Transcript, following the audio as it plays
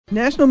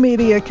National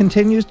media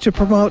continues to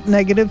promote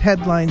negative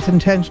headlines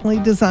intentionally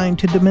designed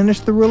to diminish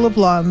the rule of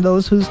law and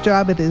those whose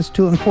job it is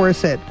to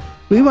enforce it.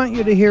 We want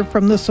you to hear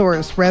from the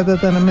source rather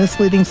than a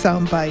misleading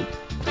soundbite.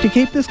 To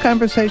keep this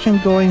conversation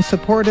going,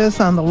 support us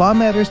on the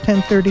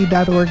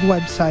lawmatters1030.org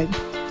website.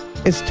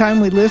 It's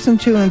time we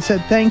listened to and said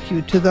thank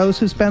you to those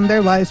who spend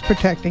their lives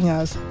protecting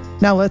us.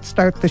 Now let's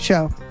start the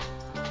show.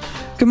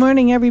 Good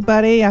morning,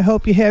 everybody. I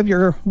hope you have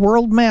your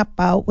world map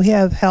out. We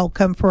have Hal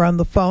Kempfer on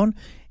the phone,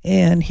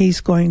 and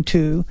he's going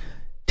to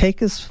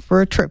take us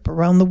for a trip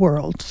around the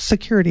world,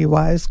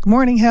 security-wise. Good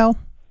morning, Hal.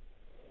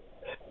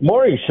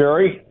 Morning,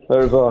 Sherry.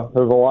 There's a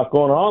lot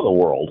going on in the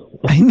world.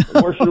 I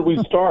know. Where should we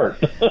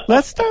start?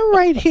 Let's start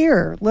right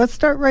here. Let's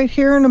start right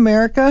here in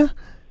America.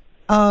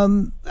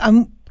 I'm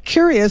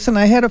curious, and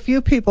I had a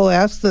few people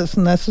ask this,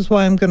 and this is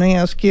why I'm going to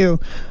ask you.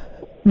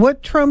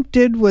 What Trump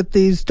did with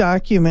these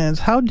documents,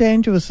 how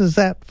dangerous is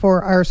that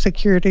for our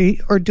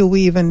security, or do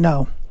we even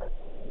know?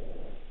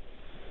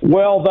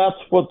 Well, that's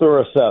what they're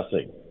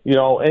assessing. You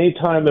know,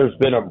 anytime there's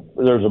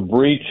a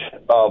breach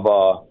of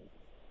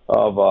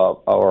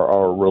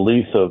or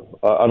release of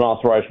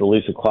unauthorized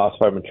release of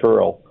classified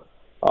material,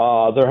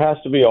 there has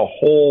to be a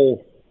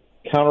whole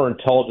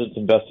counterintelligence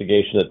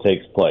investigation that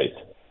takes place,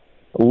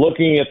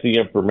 looking at the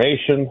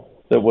information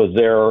that was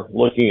there,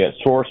 looking at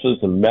sources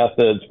and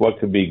methods, what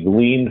could be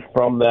gleaned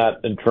from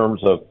that in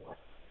terms of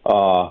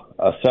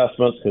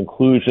assessments,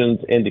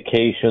 conclusions,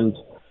 indications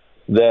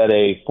that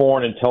a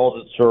foreign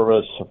intelligence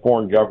service, a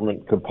foreign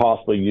government could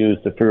possibly use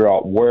to figure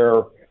out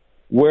where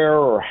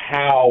or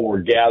how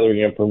we're gathering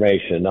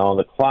information. Now, in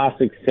the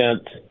classic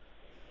sense,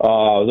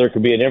 there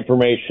could be an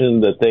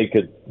information that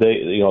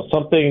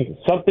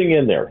something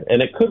in there,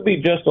 and it could be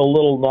just a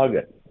little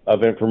nugget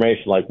of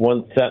information, like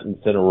one sentence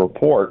in a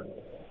report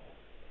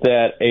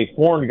that a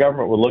foreign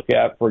government would look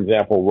at. For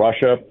example,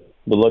 Russia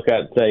would look at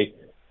and say,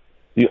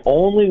 the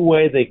only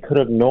way they could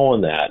have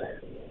known that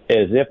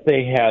is if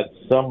they had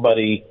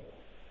somebody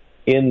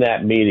in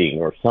that meeting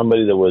or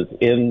somebody that was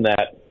in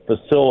that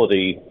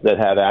facility that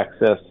had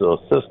access to those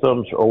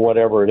systems or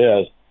whatever it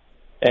is.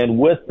 And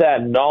with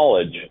that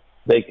knowledge,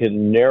 they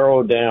can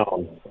narrow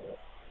down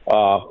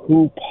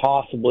who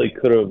possibly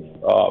could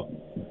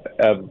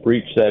have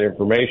breached that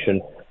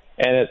information.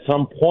 And at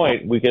some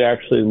point, we could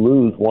actually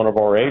lose one of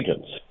our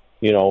agents,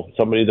 you know,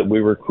 somebody that we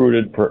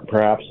recruited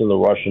perhaps in the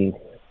Russian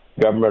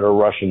government or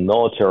Russian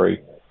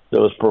military that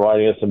was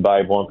providing us some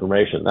valuable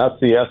information. That's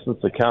the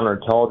essence of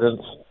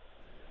counterintelligence.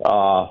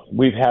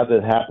 We've had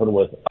that happen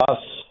with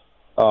us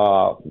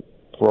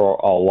for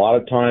a lot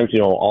of times. You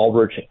know,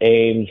 Aldrich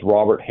Ames,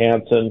 Robert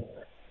Hansen,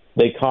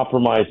 they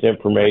compromised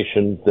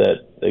information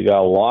that they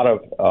got a lot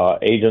of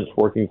agents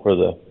working for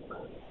the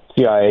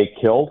CIA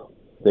killed.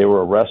 They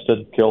were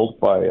arrested, killed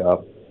by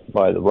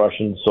the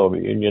Russian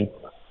Soviet Union.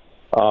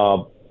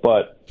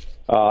 But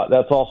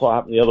that's also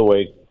happened the other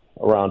way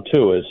around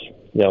too. Is,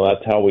 you know,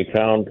 that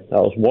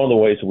was one of the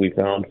ways that we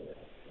found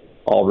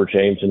Aldrich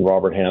Ames and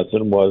Robert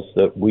Hansen, was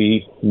that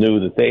we knew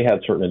that they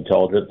had certain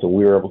intelligence, and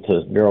we were able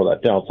to narrow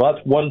that down. So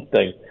that's one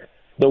thing.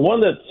 The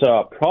one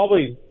that's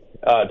probably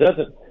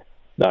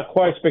not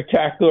quite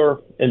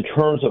spectacular in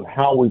terms of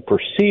how we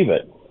perceive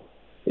it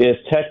is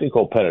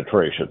technical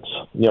penetrations.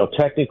 You know,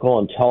 technical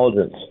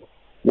intelligence,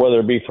 whether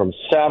it be from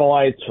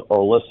satellites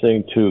or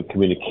listening to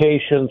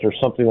communications or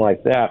something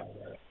like that.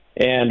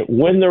 And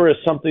when there is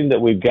something that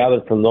we've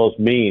gathered from those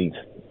means,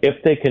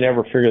 if they can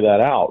ever figure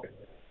that out,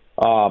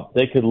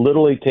 they could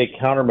literally take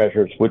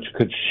countermeasures which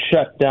could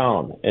shut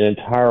down an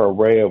entire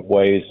array of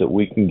ways that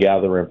we can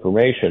gather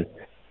information.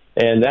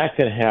 And that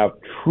can have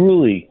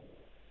truly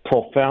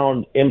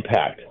profound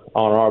impact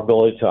on our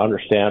ability to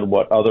understand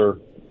what other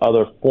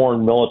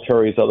foreign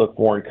militaries, other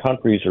foreign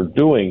countries are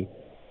doing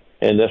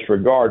in this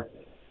regard.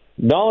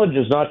 Knowledge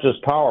is not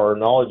just power.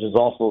 Knowledge is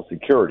also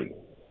security.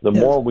 The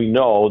more we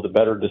know, the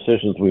better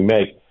decisions we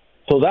make.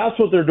 So that's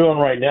what they're doing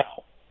right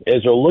now,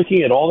 is they're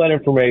looking at all that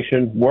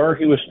information, where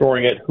he was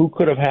storing it, who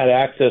could have had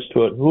access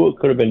to it, who it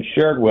could have been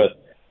shared with.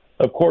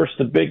 Of course,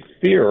 the big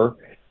fear,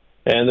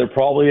 and there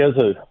probably is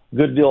a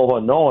good deal of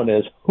unknown,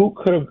 is who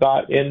could have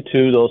got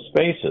into those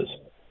spaces.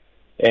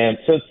 And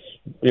since,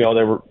 you know,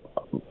 they were,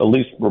 at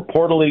least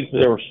reportedly,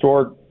 they were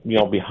stored, you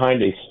know,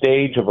 behind a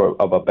stage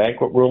of a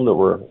banquet room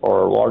or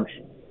a large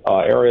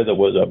area that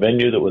was a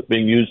venue that was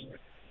being used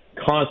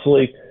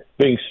constantly,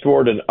 being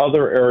stored in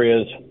other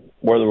areas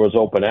where there was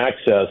open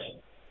access.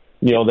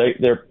 You know,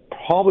 they're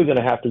probably going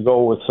to have to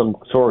go with some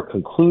sort of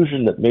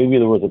conclusion that maybe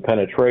there was a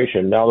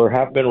penetration. Now, there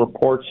have been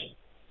reports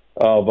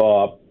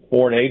of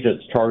foreign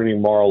agents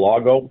targeting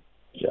Mar-a-Lago,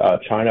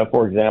 China,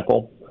 for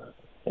example.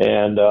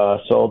 And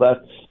so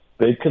that's a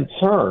big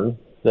concern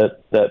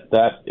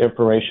that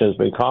information has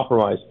been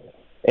compromised.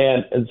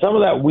 And some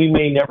of that we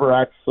may never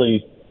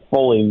actually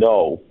fully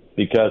know,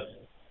 because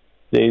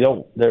they're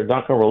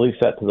not going to release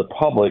that to the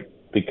public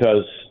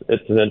because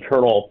it's an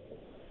internal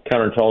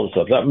counterintelligence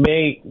stuff.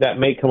 That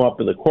may come up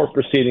in the court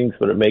proceedings,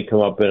 but it may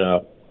come up in a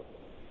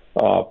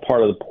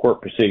part of the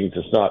court proceedings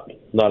that's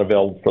not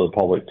available for the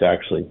public to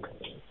actually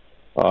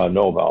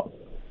know about.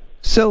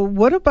 So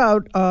what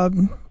about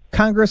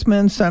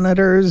congressmen,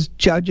 senators,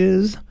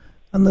 judges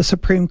on the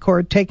Supreme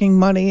Court taking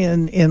money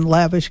in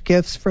lavish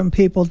gifts from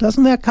people,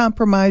 doesn't that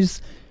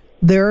compromise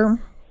their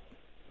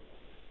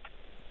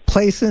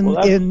place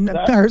in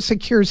our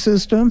secure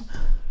system?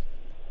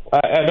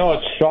 I know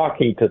it's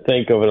shocking to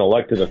think of an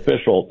elected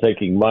official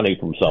taking money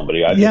from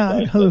somebody.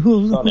 That's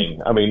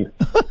stunning. I mean,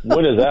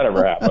 when has that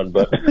ever happened?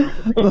 But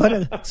what,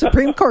 a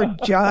Supreme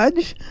Court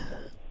judge?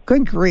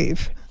 Good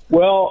grief.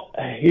 Well,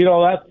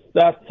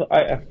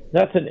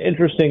 that's an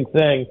interesting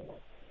thing.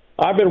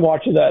 I've been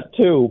watching that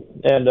too,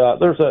 and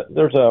there's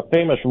a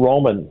famous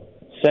Roman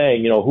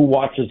saying, who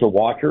watches the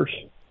watchers?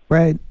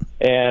 Right.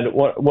 And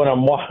when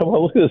I'm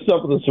looking at this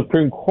stuff in the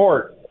Supreme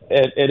Court,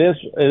 it is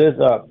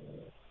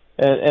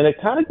and it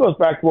kind of goes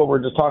back to what we were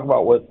just talking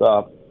about with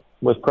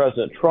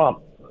President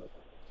Trump.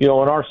 In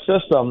our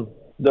system,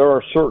 there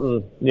are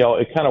certain,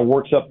 it kind of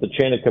works up the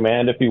chain of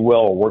command, if you will,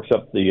 or works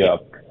up the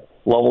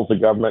levels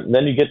of government, and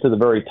then you get to the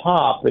very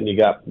top, and you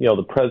got,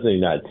 the President of the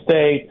United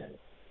States,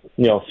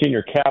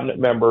 senior cabinet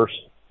members,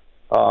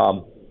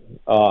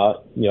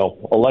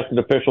 elected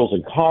officials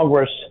in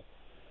Congress,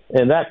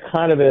 and that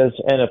kind of is,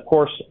 and of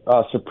course,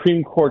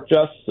 Supreme Court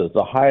justices,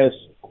 the highest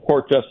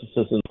court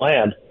justices in the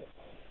land,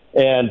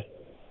 and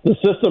the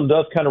system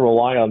does kind of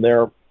rely on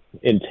their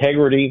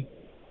integrity,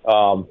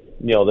 their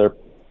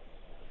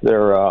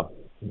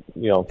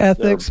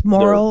ethics,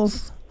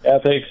 morals,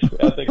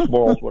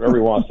 whatever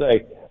you want to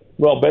say.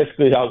 Well,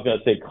 basically, I was going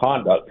to say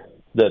conduct,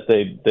 that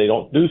they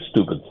don't do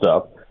stupid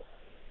stuff,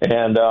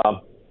 and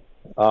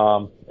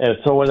so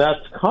when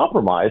that's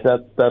compromised,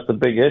 that's a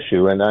big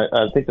issue, and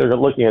I think they're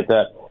looking at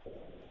that.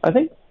 I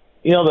think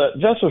that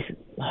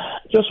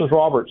Justice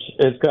Roberts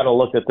has got to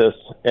look at this,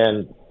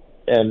 and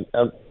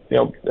they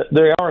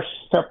are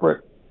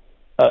separate.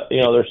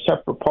 They're a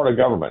separate part of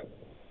government.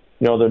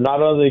 They're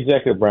not under the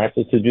executive branch;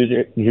 it's the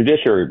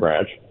judiciary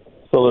branch.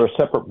 So they're a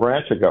separate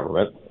branch of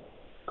government,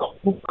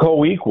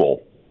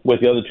 co-equal with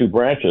the other two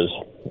branches.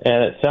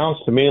 And it sounds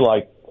to me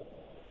like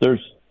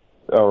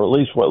or at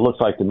least what it looks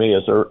like to me,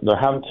 is they're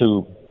having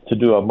to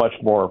do a much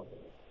more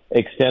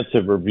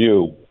extensive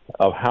review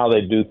of how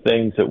they do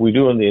things that we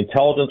do in the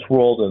intelligence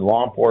world and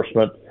law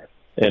enforcement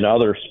and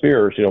other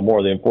spheres, more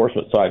of the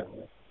enforcement side,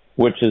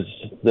 which is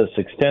this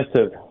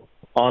extensive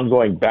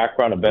ongoing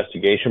background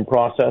investigation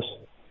process,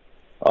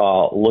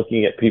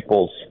 looking at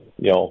people's,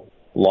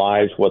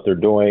 lives, what they're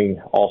doing,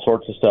 all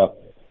sorts of stuff,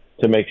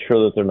 to make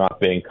sure that they're not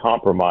being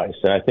compromised.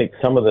 And I think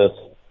some of this,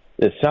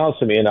 it sounds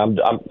to me, and I'm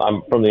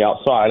from the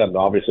outside, I'm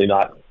obviously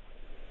not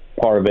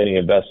part of any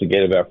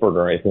investigative effort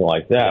or anything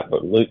like that,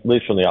 but at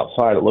least from the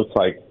outside, it looks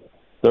like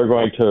they're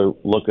going to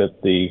look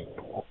at the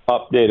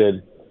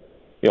updated,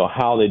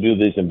 how they do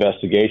these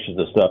investigations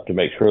and stuff, to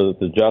make sure that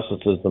the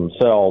justices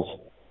themselves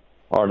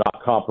are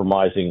not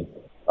compromising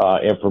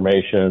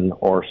information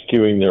or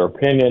skewing their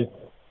opinion.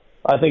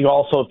 I think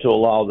also to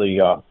allow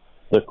the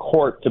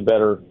court to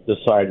better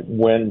decide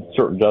when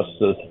certain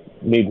justices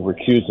need to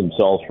recuse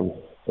themselves from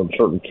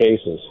certain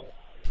cases.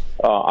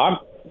 I'm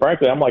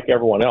like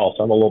everyone else.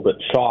 I'm a little bit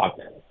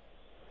shocked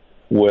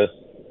with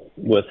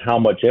how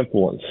much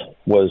influence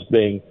was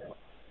being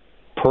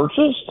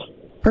purchased.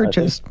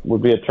 Purchased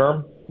would be a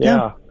term.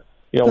 Yeah.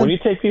 When you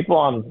take people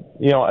on,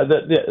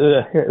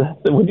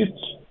 when you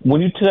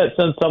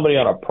send somebody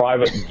on a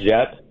private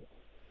jet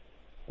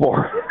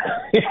for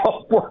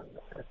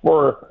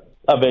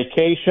a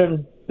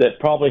vacation that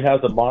probably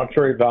has a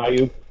monetary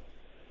value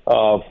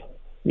of,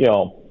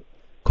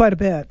 quite a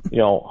bit.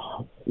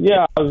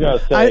 Yeah, I was going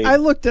to say. I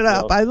looked it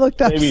up. I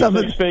looked up maybe some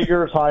 6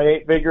 figures, high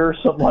 8 figures,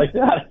 something like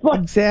that.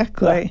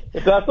 Exactly.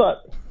 If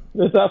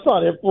that's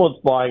not influence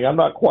buying, I'm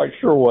not quite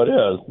sure what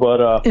is.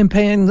 But in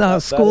paying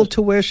school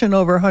tuition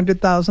over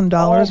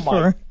 $100,000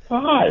 for.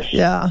 Gosh.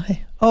 Yeah.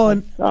 Oh,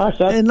 and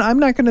I'm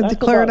not going to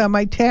declare it on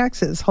my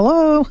taxes.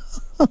 Hello.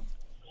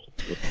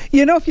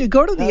 If you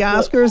go to the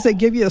Oscars, they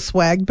give you a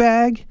swag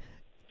bag.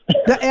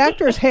 The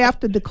actors have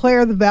to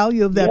declare the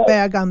value of that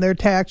bag on their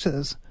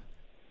taxes.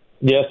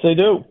 Yes, they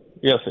do.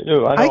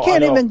 I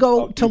can't even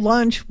go to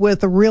lunch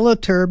with a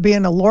realtor,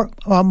 being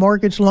a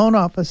mortgage loan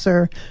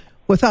officer,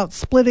 without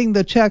splitting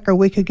the check, or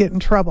we could get in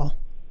trouble.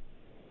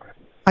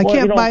 I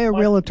can't buy a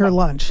realtor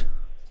lunch.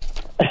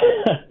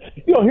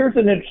 Here's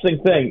an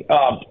interesting thing.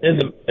 I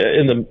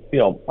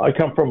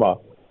come from a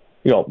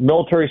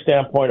military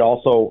standpoint,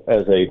 also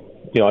as I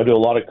do a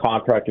lot of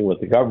contracting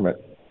with the government.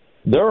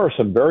 There are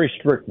some very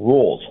strict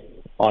rules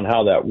on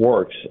how that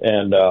works,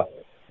 and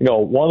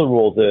one of the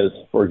rules is,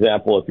 for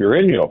example, if you're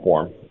in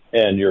uniform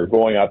and you're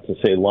going out to,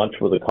 say, lunch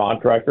with a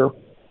contractor,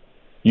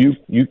 you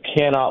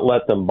cannot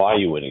let them buy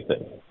you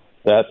anything.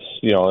 They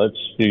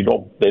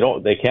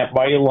can't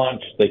buy you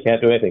lunch. They can't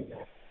do anything.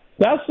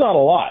 That's not a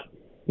lot.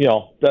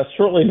 That's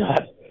certainly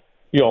not,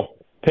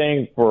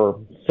 paying for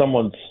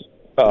someone's,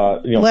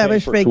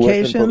 lavish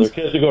vacation for their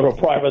kids to go to a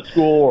private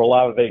school or a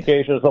lavish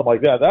vacation or something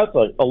like that. That's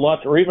a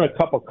lunch or even a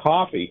cup of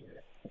coffee.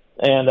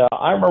 And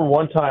I remember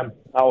one time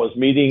I was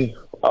meeting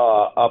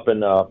up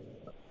in,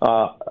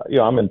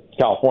 I'm in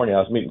California. I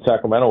was meeting in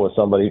Sacramento with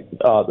somebody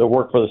that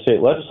worked for the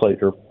state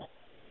legislature,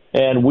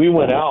 and we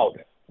went out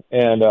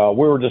and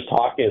we were just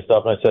talking and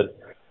stuff. And I said,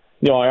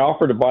 I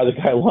offered to buy the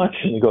guy lunch,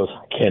 and he goes,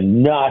 I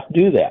cannot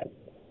do that.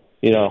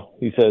 He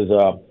says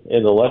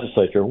in the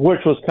legislature, which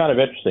was kind of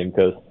interesting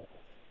because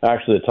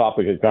actually the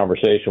topic of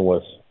conversation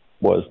was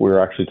we were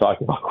actually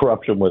talking about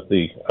corruption with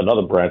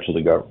another branch of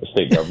the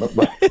state government,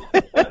 but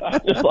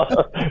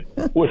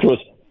which was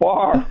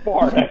far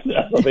in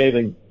excess of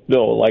anything,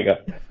 like a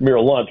mere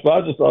lunch. But I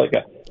was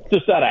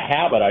just out of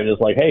habit. I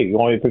just like, hey, you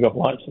want me to pick up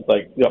lunch? It's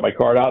like, got my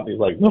card out, and he's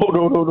like, no,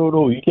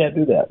 you can't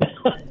do that.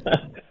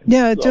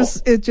 Yeah, it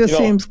just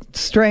seems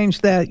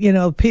strange that,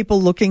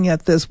 people looking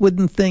at this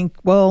wouldn't think,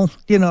 well,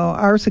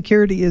 our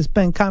security has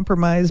been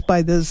compromised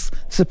by this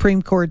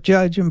Supreme Court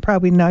judge, and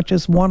probably not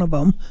just one of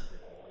them,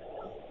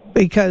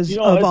 because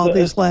of all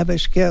these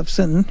lavish gifts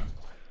and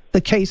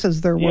the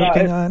cases they're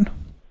working on.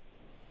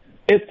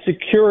 It's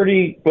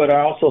security, but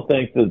I also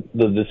think that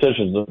the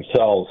decisions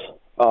themselves,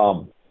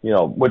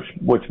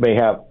 which may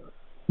have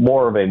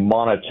more of a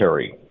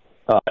monetary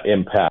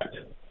impact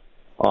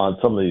on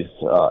some of these,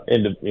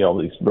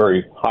 these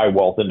very high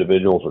wealth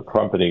individuals or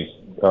companies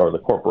or the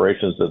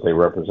corporations that they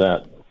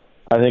represent.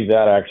 I think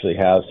that actually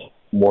has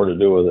more to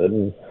do with it.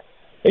 And,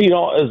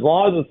 as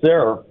long as it's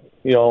there,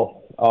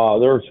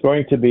 there's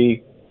going to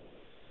be,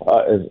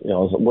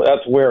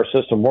 that's where our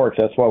system works.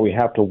 That's why we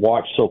have to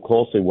watch so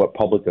closely what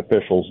public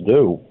officials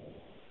do.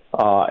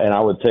 And I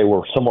would say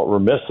we're somewhat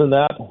remiss in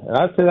that. And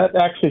I'd say that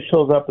actually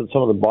shows up in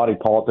some of the body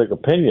politic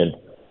opinion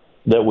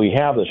that we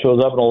have that shows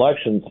up in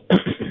elections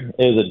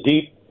is a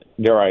deep,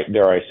 dare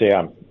I say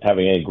I'm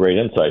having any great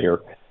insight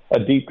here, a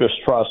deep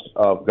distrust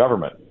of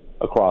government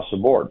across the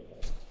board.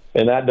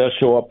 And that does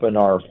show up in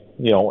our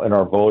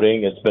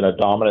voting. It's been a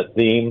dominant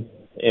theme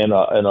in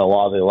a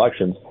lot of the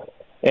elections.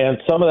 And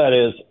some of that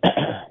is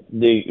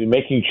the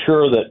making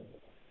sure that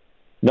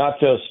not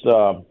just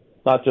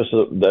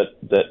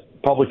that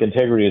public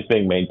integrity is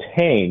being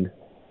maintained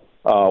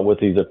with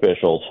these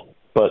officials,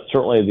 but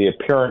certainly the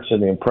appearance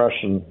and the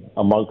impression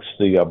amongst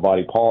the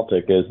body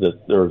politic is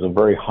that there's a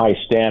very high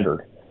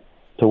standard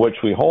to which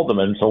we hold them.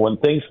 And so when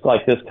things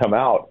like this come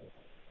out,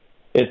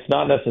 it's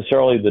not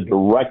necessarily the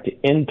direct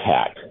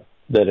impact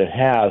that it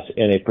has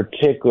in a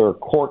particular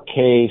court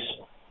case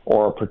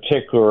or a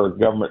particular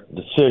government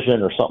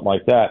decision or something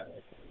like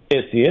that.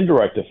 It's the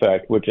indirect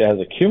effect, which has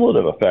a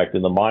cumulative effect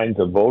in the minds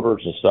of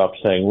voters and stuff,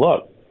 saying,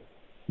 look,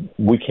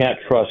 we can't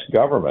trust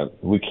government.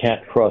 We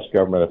can't trust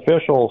government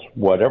officials,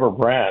 whatever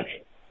branch.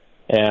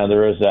 And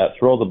there is that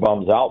throw the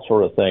bums out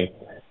sort of thing.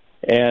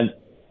 And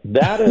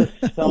that is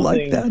something. I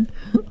like that.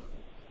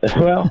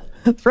 Well,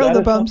 throw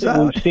the bums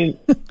out.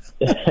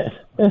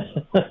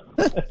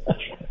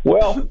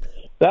 Well,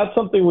 that's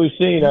something we've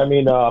seen. I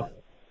mean,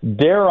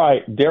 dare I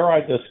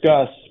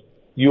discuss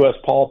U.S.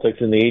 politics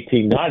in the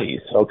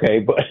 1890s? Okay,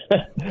 but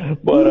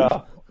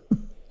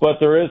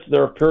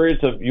there are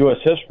periods of U.S.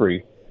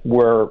 history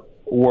where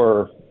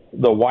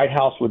the White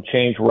House would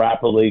change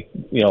rapidly.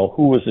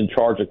 Who was in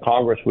charge of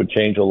Congress would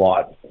change a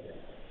lot,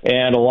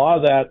 and a lot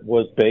of that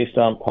was based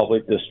on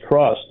public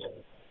distrust,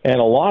 and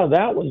a lot of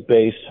that was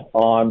based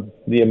on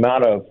the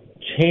amount of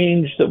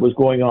change that was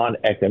going on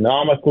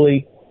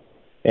economically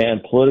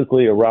and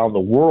politically around the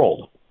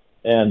world,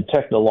 and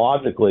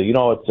technologically. It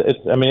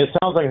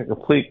sounds like a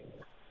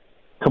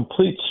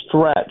complete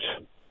stretch,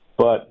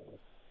 but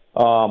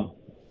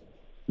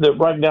that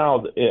right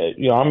now,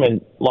 I'm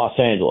in Los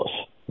Angeles.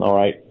 All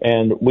right,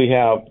 and we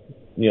have,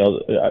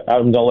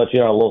 I'm going to let you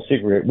know a little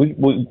secret.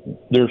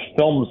 There's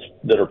films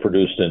that are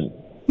produced in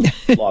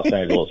Los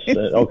Angeles,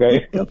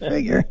 okay? Go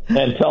figure.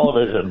 And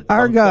television.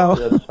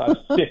 Argo. I've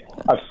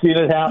seen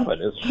it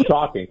happen. It's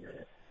shocking.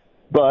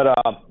 But,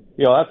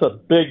 that's a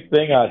big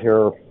thing out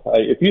here.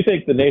 If you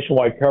think the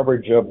nationwide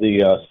coverage of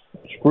the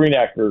Screen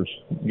Actors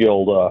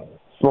Guild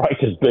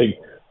strike is big,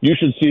 you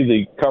should see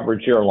the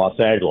coverage here in Los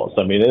Angeles.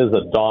 I mean, it is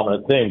a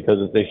dominant thing because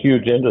it's a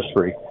huge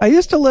industry. I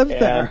used to live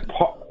there.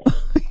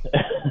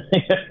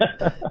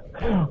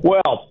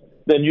 Well,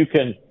 then you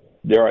can,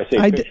 dare I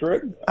say, picture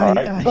it? I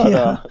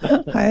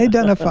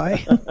identify.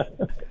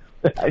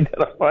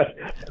 Identify.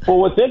 Well,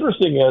 what's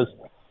interesting is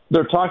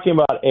they're talking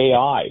about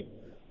AI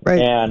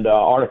and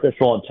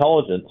artificial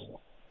intelligence,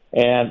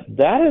 and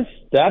that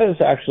is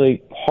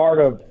actually part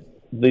of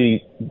the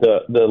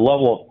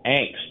level of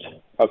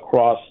angst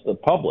across the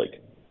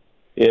public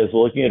is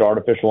looking at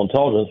artificial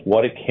intelligence,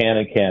 what it can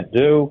and can't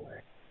do,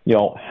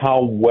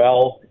 how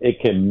well it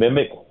can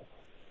mimic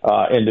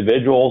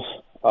individuals.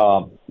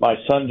 My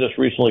son just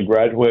recently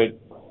graduated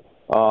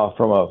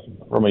from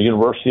a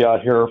university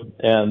out here,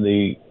 and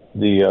the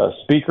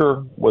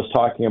speaker was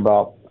talking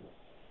about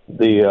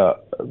the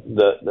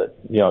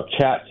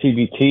chat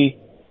CBT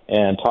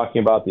and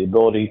talking about the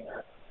ability,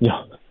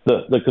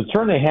 the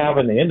concern they have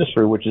in the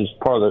industry, which is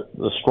part of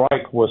the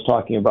strike, was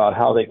talking about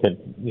how they could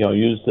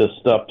use this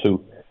stuff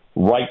to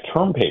write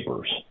term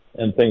papers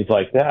and things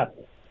like that.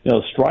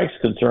 The strike's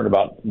concerned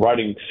about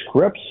writing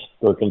scripts.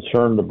 They're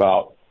concerned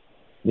about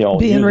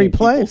being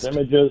replaced,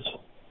 images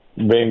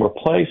being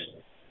replaced,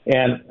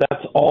 and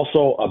that's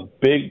also a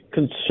big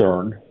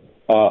concern.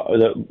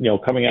 That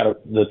coming out of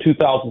the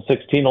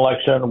 2016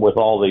 election with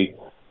all the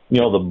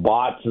the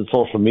bots in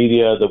social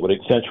media that would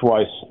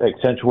accentuate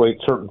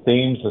certain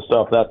themes and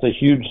stuff. That's a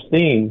huge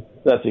theme.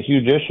 That's a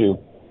huge issue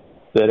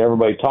that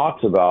everybody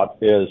talks about.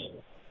 Is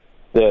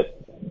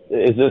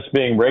this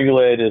being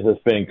regulated? Is this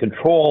being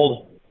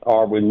controlled?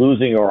 Are we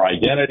losing our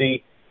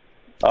identity?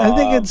 I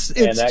think it's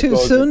too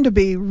soon to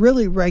be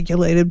really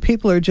regulated.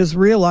 People are just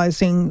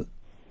realizing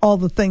all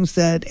the things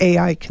that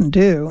AI can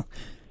do.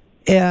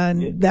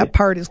 And that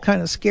part is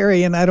kind of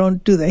scary.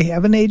 And do they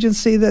have an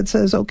agency that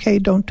says, okay,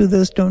 don't do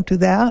this, don't do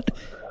that?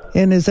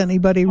 And is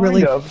anybody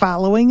really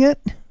following it?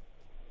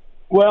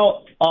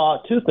 Well,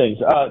 two things.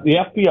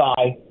 The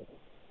FBI,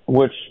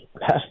 which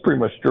has pretty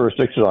much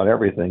jurisdiction on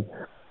everything,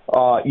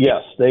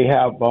 yes, they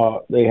have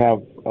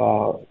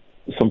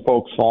some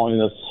folks following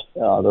this.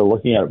 They're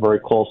looking at it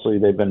very closely.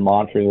 They've been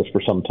monitoring this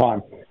for some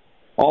time.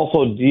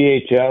 Also,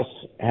 DHS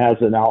has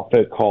an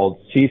outfit called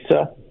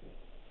CISA,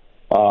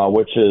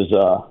 which is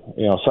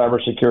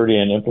Cybersecurity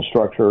and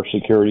Infrastructure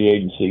Security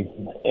Agency.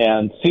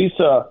 And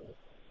CISA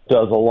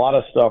does a lot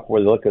of stuff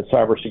where they look at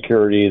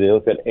cybersecurity, they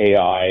look at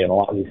AI, and a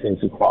lot of these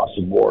things across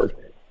the board.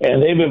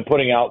 And they've been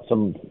putting out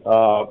some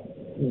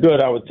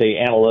good, I would say,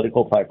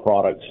 analytical type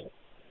products.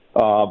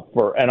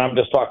 And I'm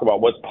just talking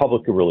about what's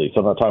publicly released.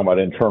 I'm not talking about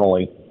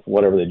internally,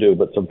 whatever they do,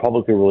 but some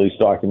publicly released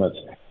documents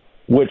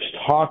which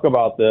talk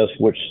about this,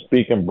 which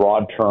speak in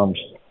broad terms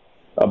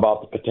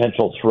about the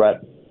potential threat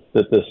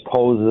that this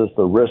poses,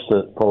 the risk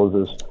that it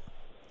poses.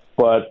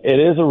 But it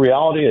is a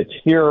reality. It's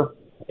here.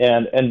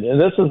 And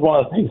this is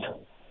one of the things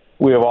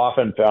we have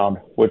often found,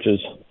 which is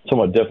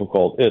somewhat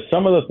difficult, is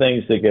some of the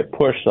things that get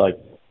pushed, like,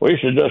 we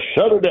should just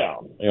shut it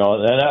down.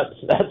 And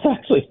that's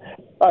actually,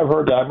 I've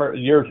heard that. I remember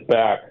years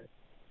back.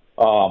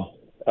 I'm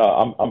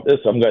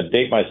going to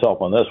date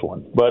myself on this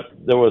one, but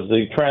there was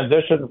the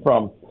transition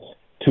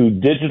to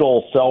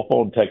digital cell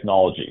phone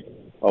technology,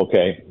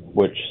 okay,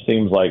 which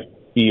seems like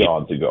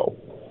eons ago.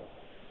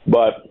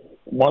 But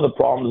one of the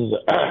problems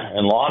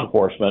in law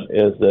enforcement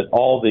is that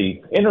all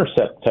the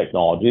intercept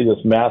technology,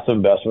 this massive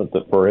investment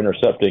for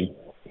intercepting,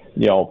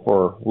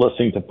 for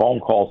listening to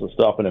phone calls and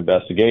stuff and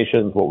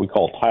investigations, what we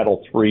call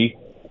Title III,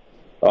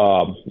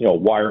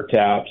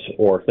 wiretaps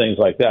or things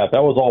like that.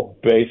 That was all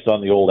based on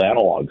the old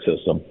analog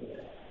system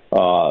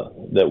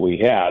that we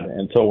had.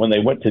 And so when they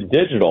went to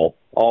digital,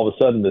 all of a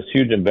sudden this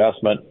huge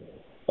investment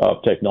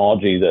of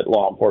technology that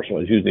law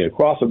enforcement was using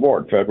across the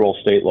board, federal,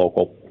 state,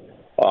 local,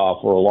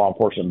 for law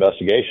enforcement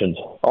investigations,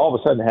 all of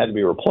a sudden had to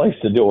be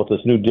replaced to deal with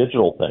this new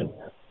digital thing.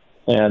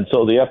 And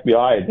so the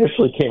FBI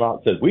initially came out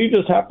and said, we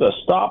just have to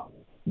stop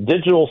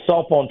digital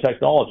cell phone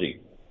technology.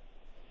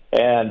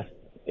 And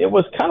it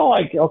was kind of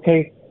like,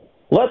 okay,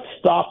 let's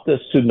stop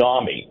this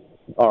tsunami,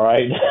 all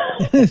right?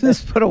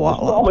 Just put a wall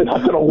up. It's probably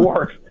not going to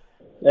work.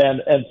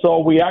 And so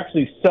we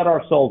actually set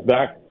ourselves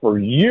back for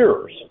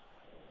years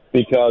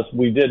because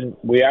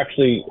we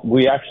actually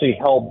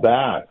held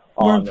back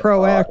on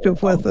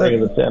proactive with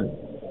it.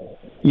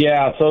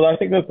 Yeah, so I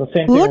think that's the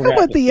same thing. Look at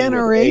what the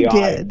NRA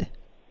did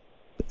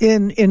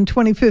in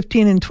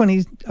 2015 and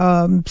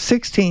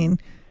 2016.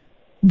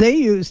 They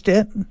used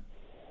it.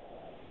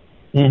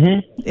 Mm-hmm.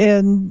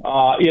 And a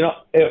lot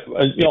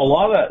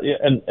of that,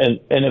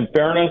 and in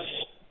fairness,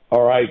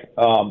 all right,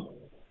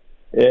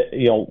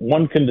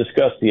 one can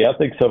discuss the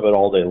ethics of it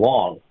all day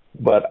long,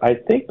 but I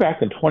think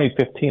back in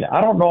 2015,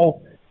 I don't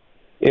know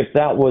if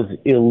that was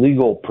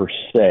illegal per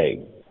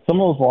se.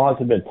 Some of those laws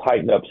have been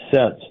tightened up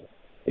since.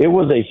 It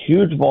was a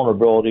huge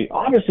vulnerability.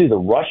 Obviously, the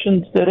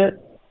Russians did it.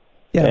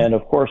 Yeah. And,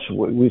 of course,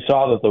 we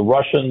saw that the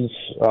Russians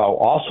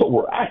also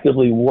were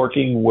actively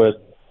working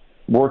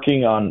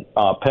on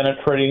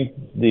penetrating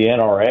the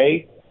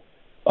NRA.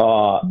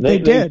 They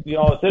did.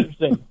 It's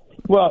interesting.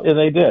 Well, yeah,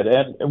 they did.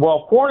 And,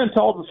 foreign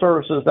intelligence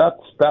services,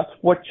 that's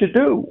what you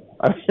do.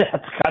 I mean,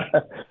 that's kind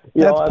of,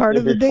 that's part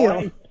of the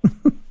deal.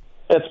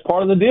 It's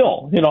part of the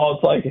deal.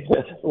 It's like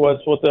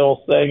what's what the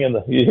old saying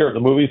you hear in the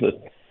movies is,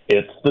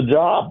 it's the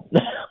job.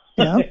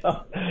 Yeah.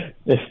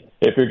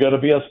 If you're going to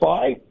be a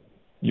spy,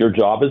 your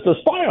job is to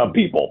spy on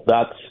people.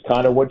 That's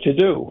kind of what you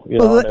do.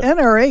 The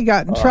NRA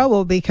got in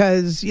trouble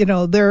because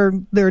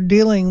they're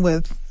dealing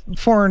with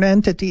foreign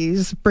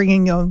entities,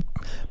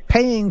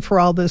 paying for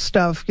all this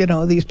stuff.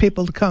 These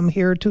people to come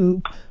here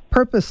to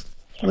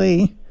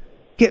purposely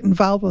get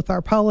involved with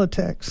our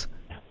politics.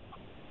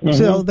 Mm-hmm.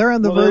 So they're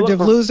on the verge of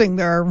losing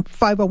their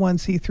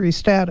 501c3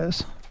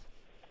 status.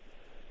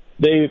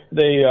 They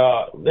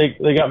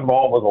got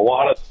involved with a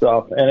lot of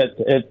stuff, and it's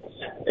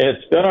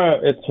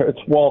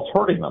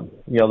hurting them.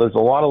 There's a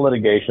lot of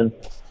litigation.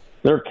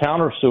 They're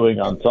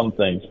countersuing on some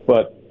things,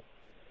 but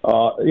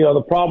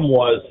the problem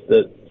was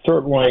that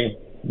certainly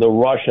the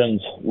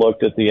Russians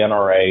looked at the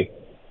NRA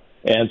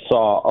and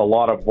saw a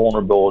lot of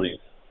vulnerabilities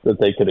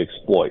that they could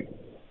exploit.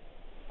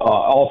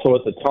 Also,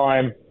 at the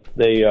time,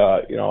 they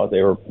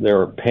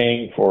were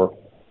paying for.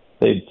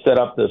 They'd set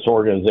up this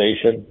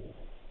organization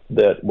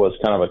that was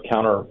kind of a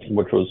counter,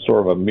 which was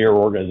sort of a mirror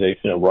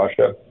organization in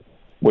Russia,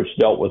 which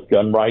dealt with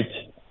gun rights.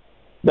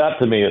 That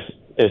to me is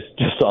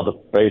just on the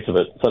face of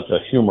it such a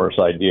humorous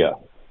idea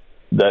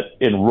that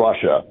in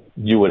Russia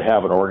you would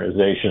have an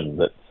organization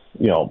that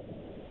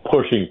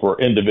pushing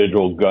for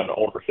individual gun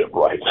ownership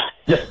rights.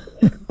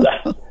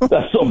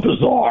 That's so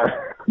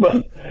bizarre.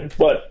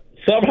 But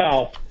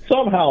somehow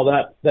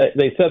that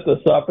they set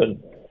this up,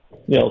 and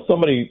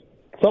somebody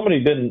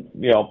didn't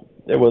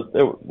there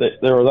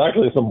was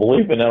actually some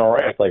belief in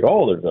NRA. It's like,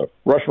 oh, there's a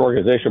Russian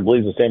organization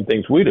believes the same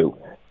things we do.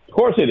 Of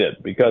course they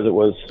did, because it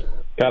was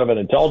kind of an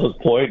intelligence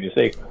ploy. And you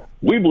say,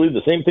 we believe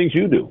the same things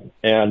you do.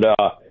 And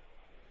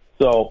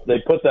so they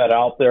put that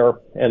out there,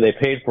 and they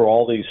paid for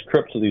all these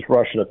trips of these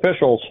Russian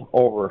officials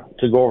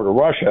to go over to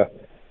Russia.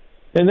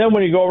 And then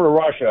when you go over to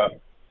Russia,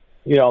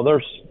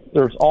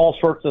 there's all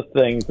sorts of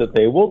things that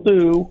they will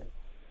do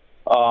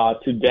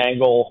to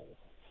dangle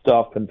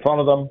stuff in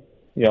front of them.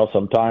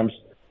 Sometimes,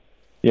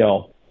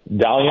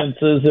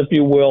 dalliances, if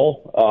you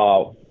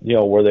will,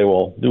 where they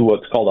will do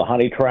what's called a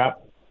honey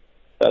trap.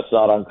 That's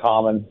not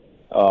uncommon,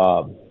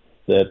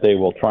 that they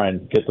will try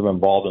and get them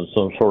involved in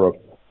some sort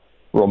of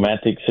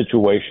romantic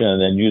situation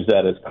and then use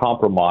that as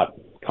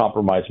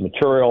compromise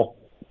material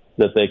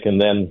that they can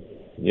then,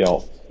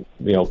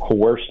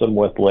 coerce them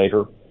with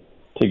later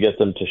to get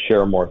them to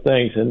share more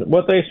things. And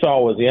what they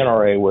saw was the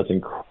NRA was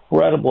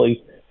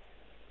incredibly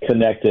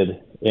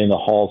connected in the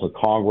halls of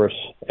Congress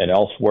and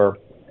elsewhere.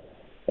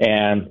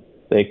 And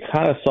they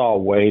kind of saw a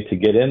way to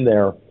get in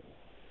there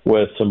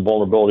with some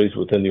vulnerabilities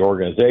within the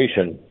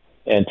organization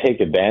and take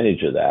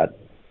advantage of that,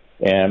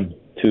 and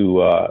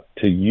to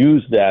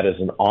use that as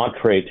an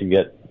entree to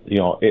get,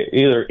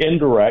 either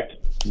indirect,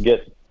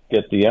 get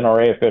the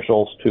NRA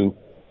officials to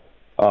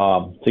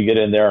get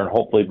in there and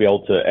hopefully be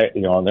able to,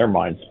 in their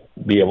minds,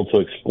 be able to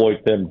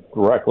exploit them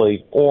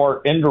directly,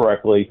 or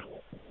indirectly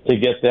to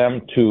get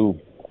them to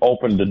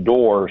open the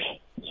doors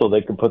so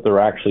they can put their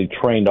actually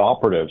trained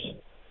operatives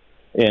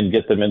and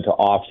get them into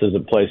offices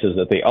and places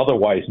that they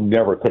otherwise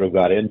never could have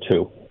got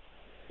into.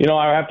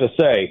 I have to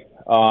say,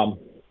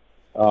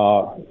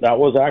 that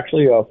was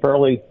actually a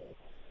fairly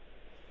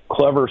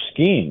clever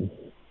scheme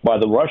by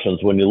the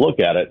Russians when you look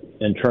at it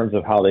in terms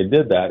of how they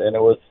did that. And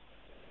it was,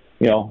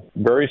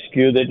 very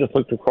skewed. They just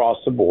looked across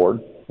the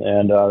board,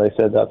 and they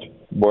said that's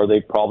where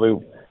they probably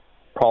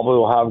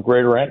will have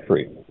greater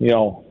entry.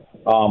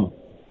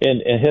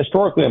 And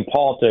historically in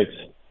politics,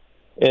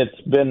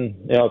 it's been,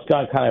 it's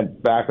gone kind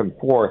of back and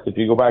forth. If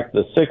you go back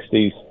to the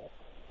 60s,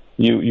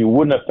 you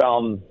wouldn't have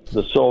found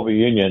the Soviet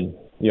Union,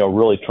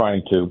 really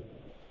trying to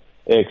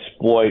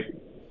exploit,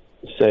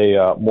 say,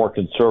 more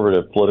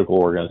conservative political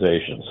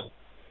organizations.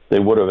 They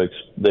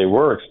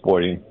were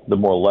exploiting the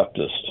more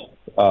leftist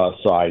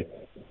side.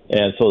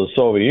 And so the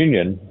Soviet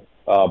Union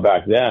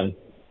back then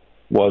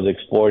was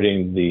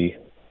exploiting the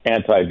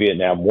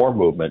anti-Vietnam War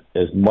movement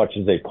as much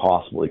as they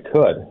possibly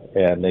could.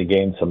 And they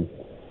gained some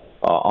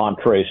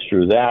entrees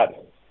through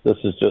that. This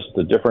is just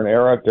a different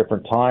era,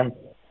 different time.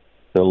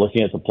 They're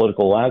looking at the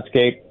political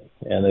landscape,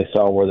 and they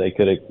saw where they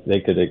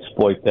could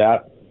exploit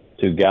that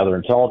to gather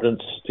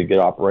intelligence, to get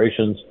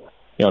operations,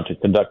 to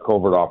conduct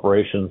covert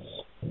operations,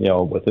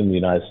 within the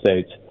United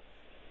States.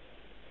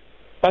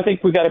 I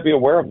think we got to be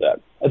aware of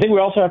that. I think we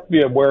also have to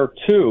be aware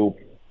too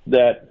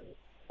that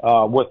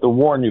with the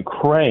war in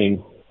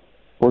Ukraine,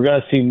 we're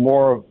going to see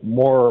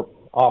more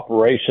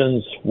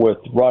operations with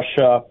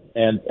Russia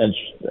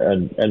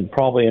and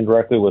probably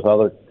indirectly with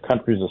other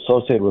countries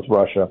associated with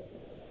Russia,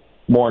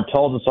 more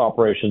intelligence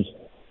operations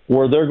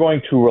where they're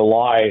going to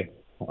rely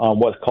on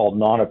what's called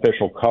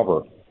non-official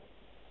cover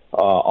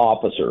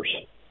officers.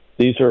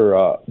 These are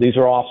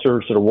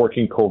officers that are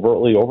working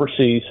covertly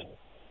overseas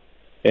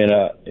in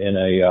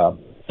a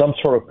some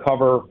sort of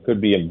cover.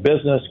 Could be in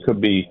business,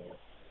 could be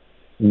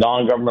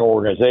non-governmental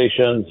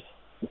organizations,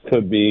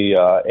 could be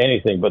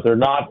anything, but they're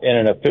not in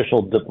an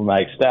official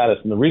diplomatic status.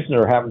 And the reason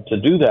they're having to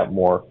do that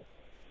more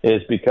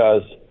is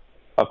because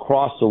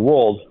across the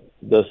world,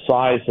 the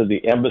size of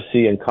the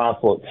embassy and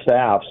consulate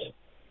staffs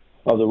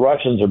of the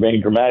Russians are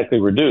being dramatically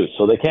reduced.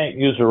 So they can't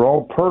use their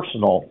own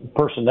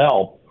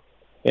personnel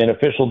in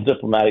official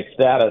diplomatic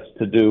status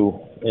to do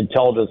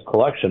intelligence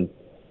collection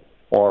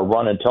or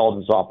run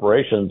intelligence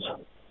operations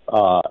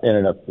in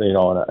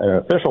an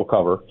official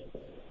cover,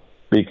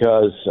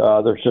 because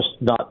there's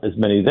just not as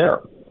many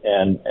there.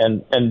 And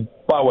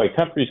by the way,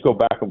 countries go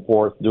back and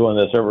forth doing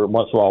this every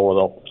once in a while, where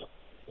they'll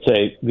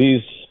say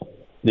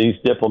these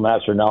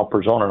diplomats are now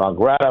persona non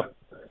grata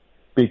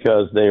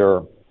because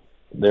they're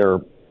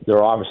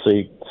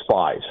obviously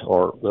spies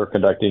or they're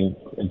conducting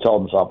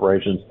intelligence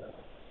operations.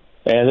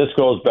 And this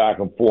goes back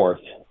and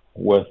forth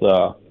with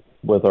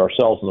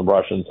ourselves and the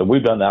Russians, and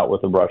we've done that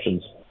with the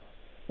Russians,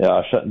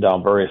 shutting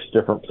down various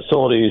different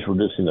facilities,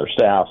 reducing their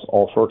staffs,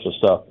 all sorts of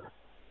stuff.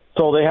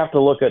 So they have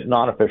to look at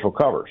non-official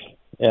covers.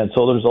 And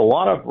so there's a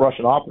lot of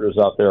Russian operatives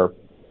out there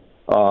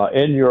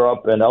in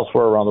Europe and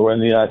elsewhere around the world,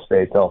 in the United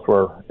States,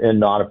 elsewhere, in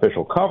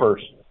non-official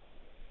covers.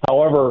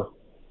 However,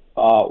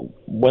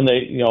 when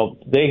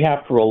they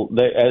have to,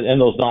 in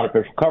those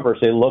non-official covers,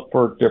 they look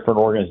for different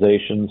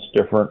organizations,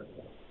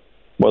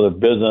 whether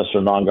business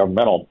or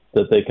non-governmental,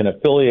 that they can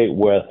affiliate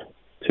with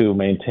to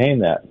maintain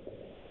that.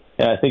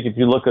 And I think if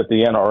you look at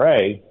the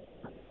NRA,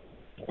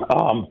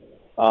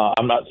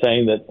 I'm not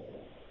saying that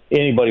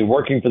anybody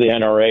working for the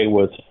NRA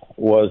was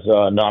was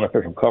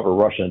non-official cover of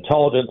Russian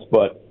intelligence,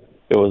 but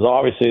it was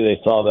obviously they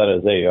saw that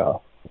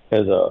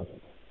as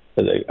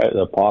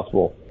a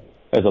possible,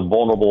 as a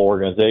vulnerable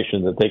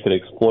organization that they could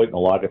exploit in a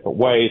lot of different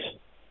ways.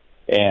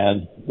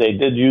 And they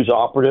did use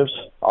operatives,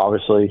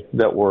 obviously,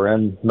 that were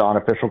in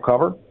non-official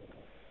cover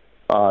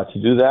to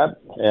do that.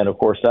 And, of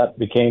course, that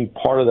became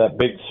part of that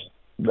big,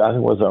 I think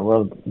it was,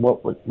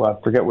 I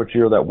forget which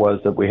year that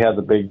was, that we had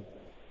the big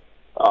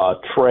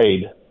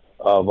trade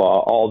of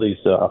all these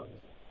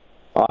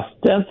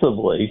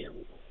ostensibly,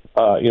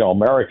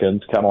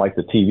 Americans, kind of like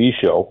the TV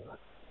show.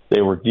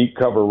 They were deep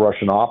cover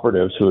Russian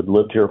operatives who had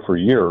lived here for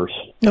years.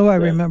 Oh, I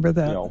remember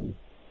that.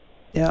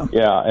 Yeah.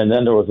 Yeah, and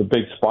then there was a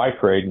big spy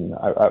trade, and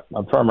I'm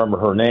trying to remember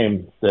her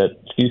name, that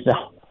she's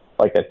now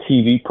like a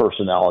TV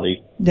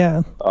personality.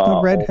 Yeah,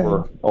 the redhead.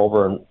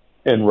 Over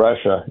in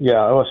Russia.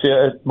 Yeah, well, see,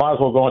 it might as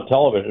well go on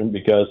television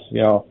because,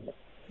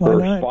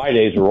 her spy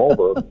days are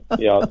over. I'm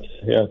trying to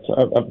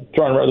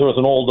remember, there was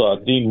an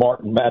old Dean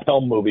Martin, Matt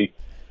Helm movie.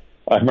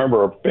 I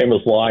remember a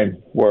famous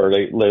line where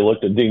they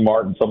looked at Dean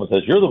Martin. Someone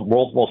says, "You're the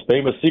world's most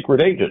famous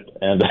secret agent,"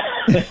 and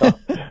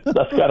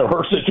that's kind of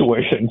her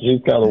situation.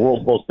 She's kind of the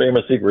world's most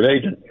famous secret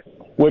agent,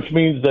 which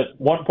means that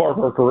one part of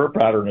her career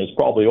pattern is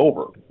probably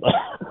over.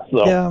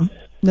 So, yeah,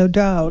 no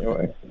doubt.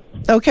 Anyway.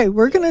 Okay,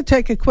 we're going to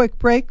take a quick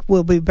break.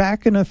 We'll be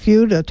back in a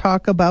few to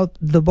talk about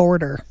the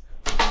border.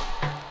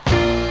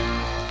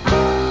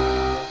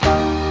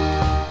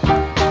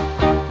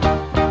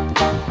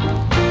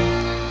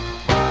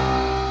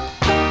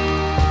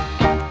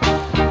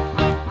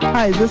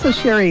 Hi, this is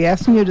Sherry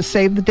asking you to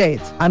save the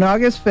dates. On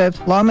August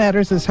 5th, Law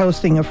Matters is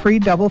hosting a free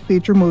double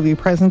feature movie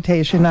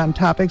presentation on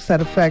topics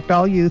that affect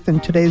all youth in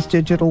today's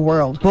digital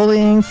world.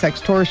 Bullying,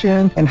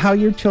 sextortion, and how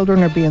your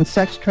children are being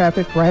sex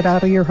trafficked right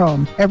out of your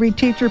home. Every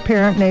teacher,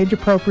 parent, and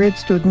age-appropriate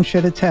student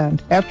should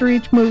attend. After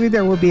each movie,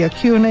 there will be a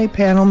Q&A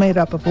panel made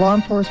up of law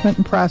enforcement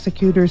and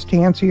prosecutors to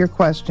answer your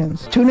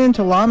questions. Tune in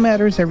to Law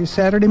Matters every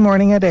Saturday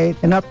morning at 8,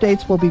 and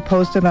updates will be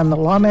posted on the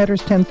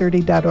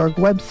lawmatters1030.org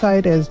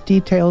website as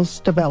details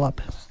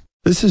develop.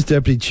 This is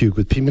Deputy Chuk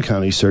with Pima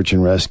County Search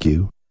and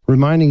Rescue,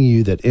 reminding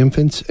you that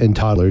infants and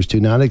toddlers do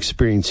not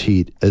experience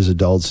heat as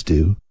adults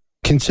do.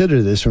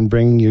 Consider this when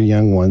bringing your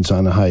young ones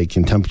on a hike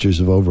in temperatures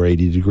of over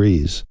 80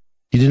 degrees.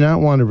 You do not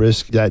want to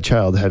risk that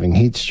child having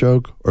heat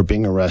stroke or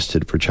being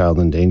arrested for child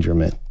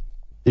endangerment.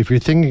 If you're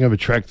thinking of a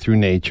trek through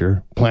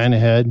nature, plan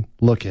ahead,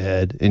 look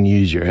ahead, and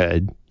use your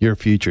head. Your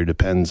future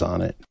depends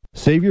on it.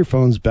 Save your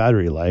phone's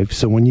battery life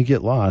so when you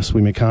get lost,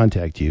 we may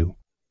contact you.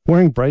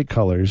 Wearing bright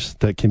colors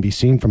that can be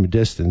seen from a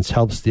distance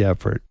helps the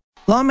effort.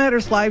 Law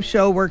Matters Live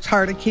Show works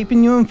hard at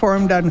keeping you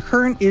informed on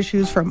current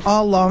issues from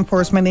all law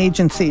enforcement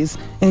agencies,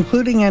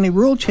 including any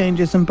rule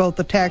changes in both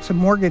the tax and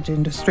mortgage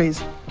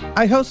industries.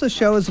 I host the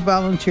show as a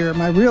volunteer.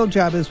 My real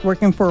job is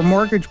working for a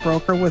mortgage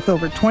broker with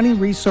over 20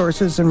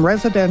 resources in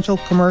residential,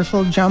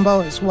 commercial, jumbo,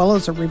 as well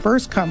as a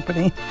reverse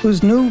company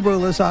whose new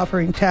rule is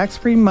offering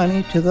tax-free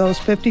money to those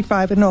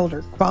 55 and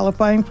older,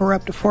 qualifying for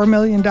up to $4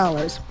 million.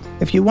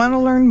 If you want to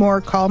learn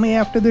more, call me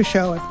after the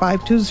show at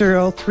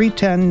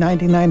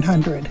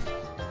 520-310-9900.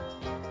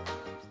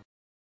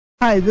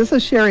 Hi, this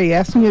is Sherry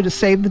asking you to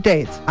save the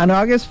dates. On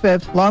August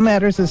 5th, Law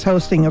Matters is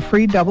hosting a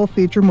free double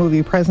feature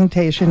movie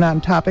presentation on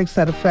topics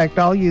that affect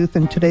all youth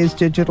in today's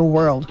digital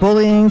world.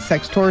 Bullying,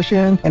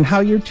 sextortion, and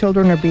how your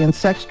children are being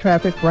sex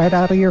trafficked right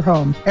out of your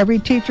home. Every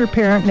teacher,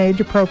 parent, and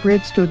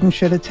age-appropriate student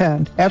should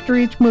attend. After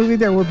each movie,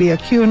 there will be a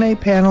Q&A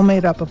panel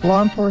made up of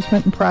law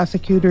enforcement and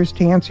prosecutors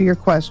to answer your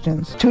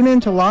questions. Tune in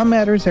to Law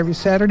Matters every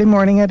Saturday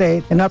morning at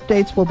 8, and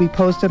updates will be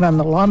posted on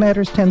the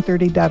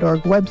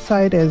lawmatters1030.org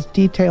website as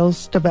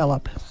details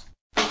develop.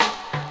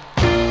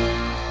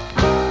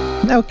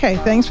 Okay,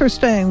 thanks for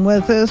staying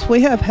with us.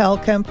 We have Hal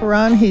Kempfer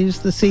on.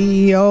 He's the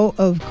CEO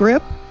of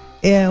GRIP,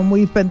 and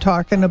we've been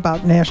talking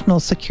about national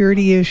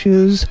security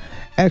issues,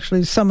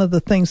 actually some of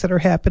the things that are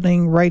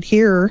happening right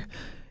here.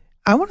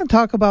 I want to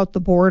talk about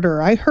the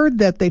border. I heard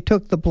that they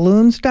took the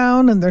balloons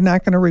down and they're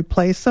not going to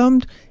replace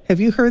them.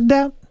 Have you heard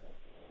that?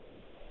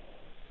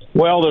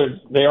 Well,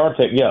 they are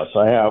taking, yes,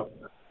 I have.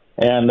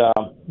 And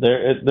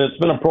there's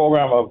been a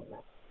program of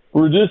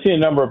reducing the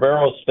number of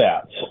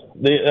aerostats.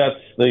 That's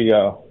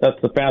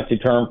the fancy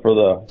term for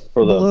the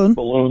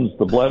balloons,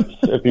 the blips,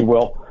 if you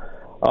will.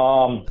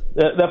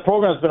 That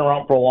program's been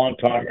around for a long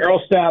time.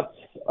 Aerostats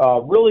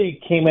really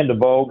came into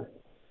vogue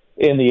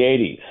in the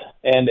 80s,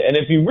 and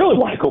if you really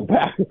want to go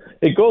back,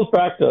 it goes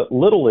back to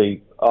Little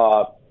League.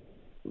 I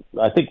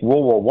think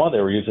World War I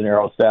they were using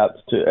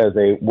aerostats as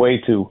a way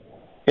to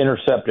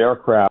intercept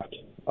aircraft,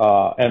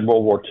 and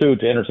World War II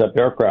to intercept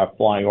aircraft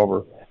flying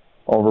over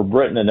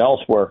Britain and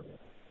elsewhere.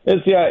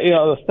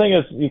 The thing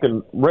is, you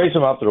can raise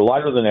them up, they're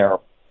lighter than air,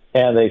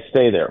 and they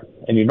stay there.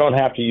 And you don't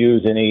have to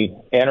use any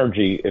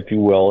energy, if you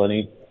will,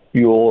 any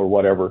fuel or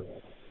whatever,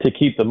 to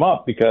keep them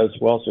up because,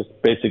 well, it's just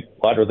basic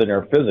lighter than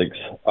air physics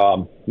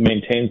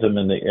maintains them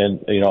at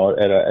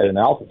an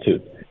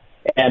altitude.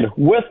 And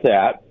with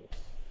that,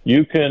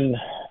 you can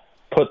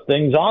put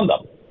things on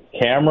them,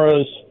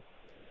 cameras,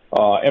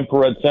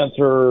 infrared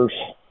sensors,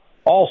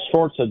 all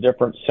sorts of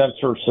different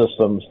sensor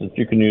systems that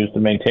you can use to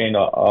maintain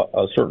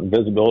a certain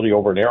visibility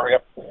over an area.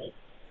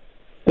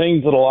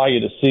 Things that allow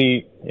you to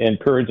see in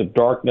periods of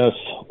darkness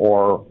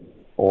or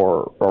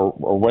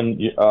when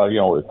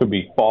it could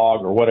be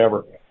fog or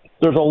whatever.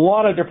 There's a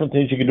lot of different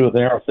things you can do with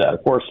an aerostat.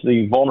 Of course,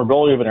 the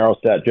vulnerability of an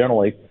aerostat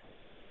generally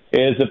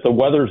is if the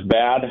weather's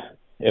bad,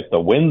 if the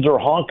winds are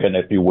honking,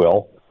 if you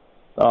will.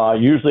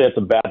 Usually it's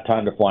a bad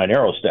time to fly an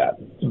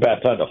aerostat. It's a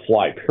bad time to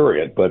fly,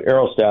 period. But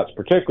aerostats,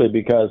 particularly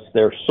because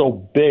they're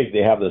so big,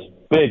 they have this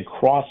big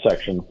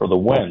cross-section for the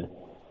wind.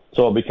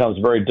 So it becomes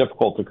very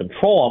difficult to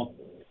control them.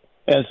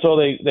 And so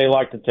they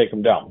like to take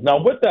them down.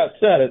 Now, with that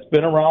said, it's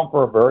been around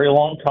for a very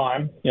long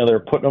time. They're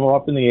putting them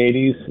up in the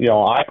 80s.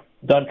 I've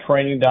done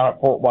training down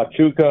at Fort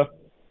Huachuca,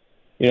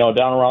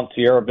 down around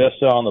Sierra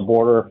Vista on the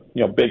border,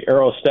 big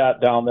aerostat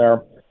down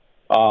there.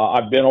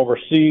 I've been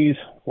overseas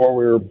where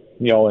we were,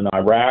 in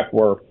Iraq,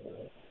 where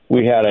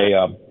we had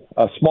a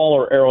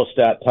smaller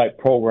aerostat type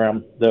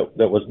program that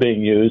was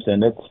being used,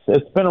 and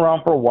it's been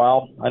around for a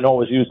while. I know it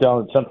was used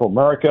down in Central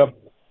America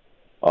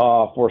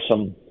for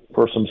some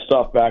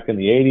stuff back in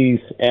the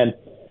 80s, and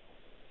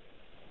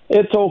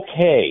it's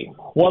okay.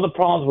 One of the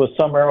problems with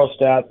some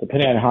aerostats,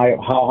 depending on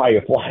how high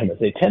you fly them, is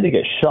they tend to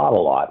get shot a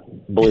lot,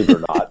 believe it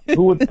or not.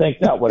 Who would think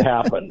that would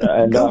happen?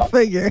 And, Go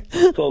figure.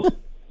 So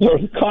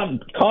there's a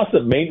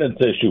constant maintenance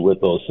issue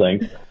with those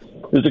things.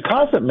 There's a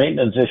constant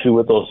maintenance issue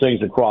with those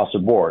things across the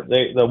board.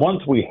 The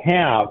ones we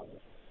have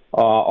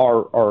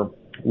are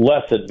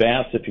less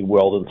advanced, if you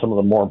will, than some of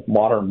the more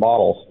modern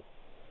models.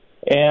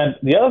 And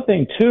the other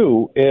thing,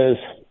 too, is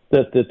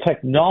that the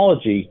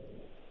technology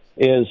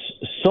is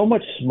so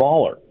much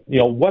smaller.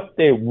 What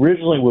they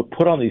originally would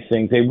put on these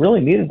things, they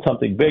really needed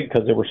something big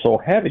because they were so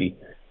heavy.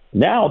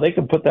 Now they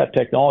can put that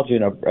technology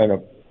in a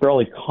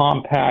fairly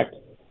compact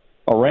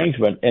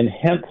arrangement, and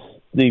hence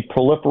the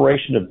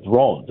proliferation of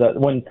drones.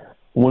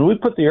 When we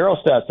put the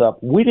aerostats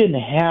up, we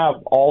didn't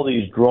have all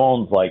these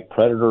drones like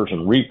Predators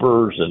and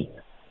Reapers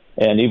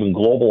and even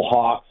Global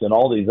Hawks and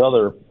all these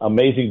other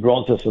amazing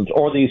drone systems,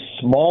 or these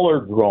smaller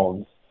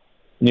drones,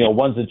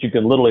 ones that you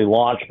can literally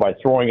launch by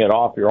throwing it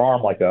off your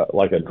arm like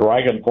a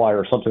dragonfly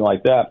or something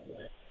like that.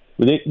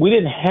 We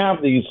didn't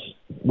have these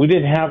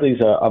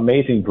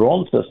amazing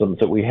drone systems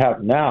that we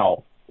have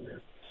now.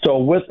 So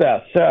with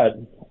that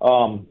said,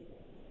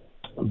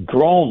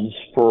 drones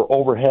for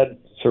overhead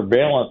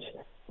surveillance,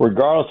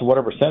 regardless of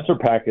whatever sensor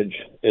package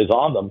is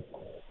on them,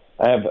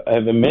 have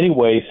in many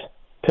ways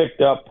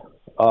picked up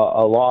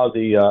a lot of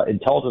the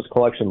intelligence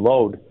collection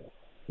load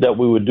that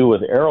we would do with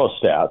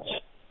aerostats,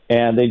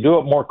 and they do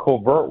it more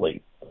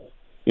covertly.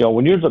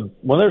 When there's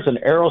an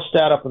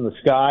aerostat up in the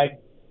sky,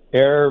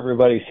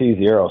 everybody sees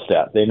the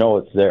aerostat. They know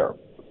it's there.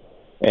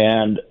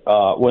 And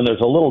when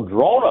there's a little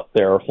drone up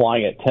there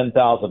flying at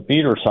 10,000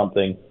 feet or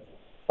something,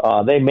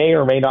 they may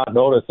or may not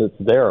notice it's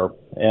there.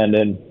 And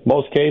in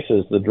most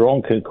cases, the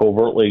drone can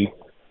covertly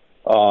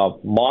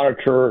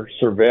monitor,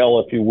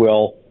 surveil, if you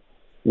will,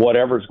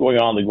 whatever's going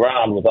on the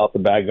ground without the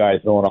bad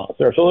guys knowing it's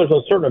there. So there's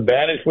a certain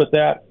advantage with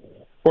that.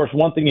 Of course,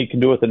 one thing you can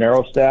do with an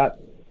aerostat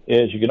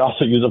is you can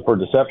also use them for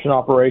deception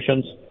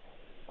operations.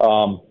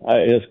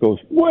 This goes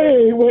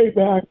way, way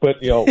back, but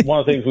one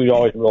of the things we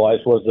always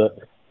realized was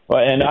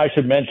and I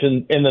should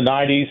mention, in the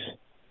 90s,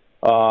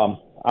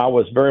 I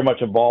was very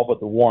much involved with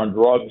the war on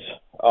drugs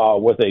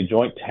with a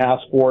joint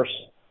task force.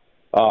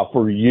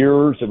 For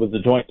years, it was the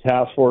joint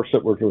task force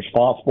that was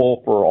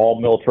responsible for all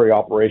military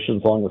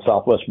operations along the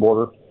southwest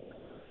border.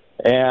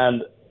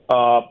 And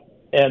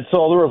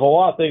so there was a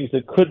lot of things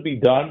that could be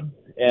done.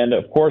 And,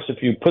 of course,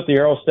 if you put the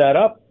aerostat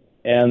up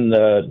and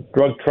the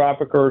drug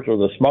traffickers or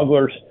the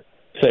smugglers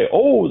say,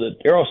 oh, the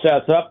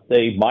aerostat's up,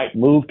 they might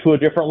move to a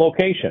different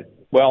location.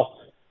 Well,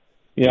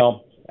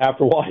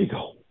 after a while you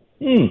go,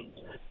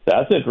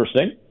 that's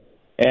interesting.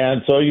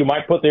 And so you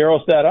might put the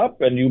aerostat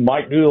up and you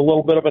might do a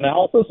little bit of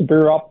analysis and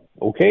figure out,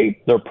 okay,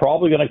 they're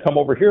probably going to come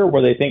over here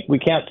where they think we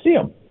can't see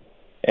them.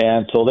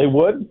 And so they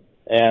would,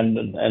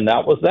 and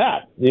that was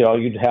that.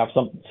 You'd have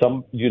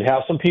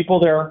some people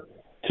there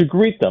to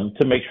greet them,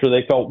 to make sure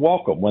they felt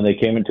welcome when they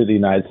came into the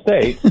United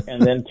States,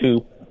 and then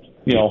to,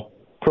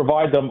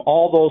 provide them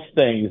all those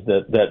things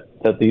that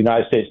the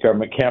United States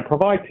government can't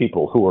provide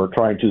people who are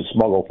trying to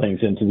smuggle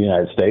things into the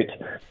United States.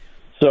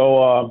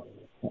 So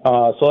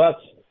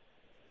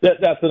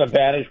that's an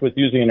advantage with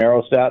using an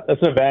aerostat.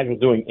 That's an advantage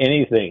with doing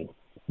anything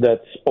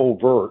that's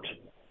overt.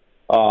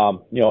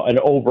 An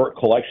overt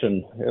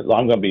collection.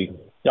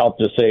 I'll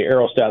just say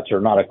aerostats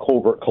are not a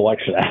covert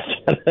collection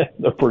asset.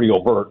 They're pretty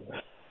overt.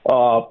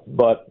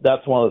 But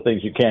that's one of the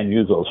things you can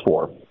use those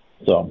for.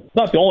 So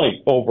not the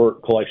only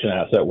overt collection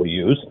asset we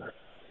use.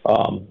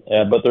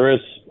 But there is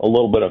a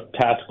little bit of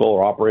tactical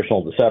or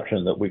operational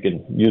deception that we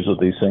can use with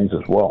these things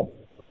as well.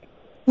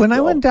 When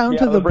I went down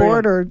to the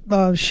border,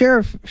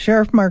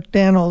 Sheriff Mark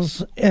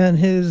Daniels and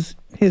his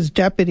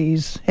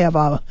deputies have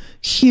a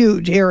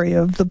huge area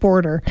of the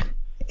border,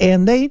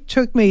 and they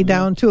took me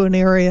down to an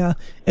area,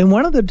 and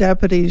one of the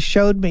deputies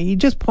showed me. He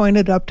just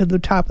pointed up to the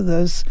top of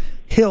this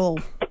hill,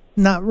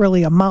 not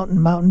really a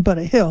mountain, but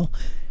a hill,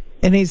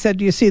 And he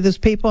said, you see those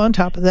people on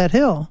top of that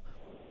hill?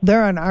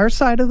 They're on our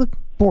side of the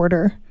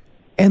border,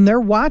 and they're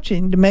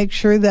watching to make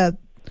sure that,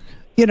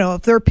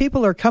 if their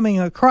people are coming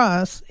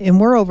across and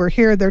we're over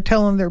here, they're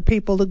telling their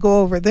people to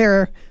go over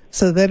there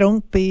so they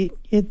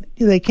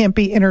can't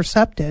be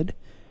intercepted.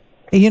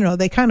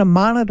 They kind of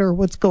monitor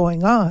what's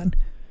going on.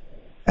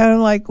 And I'm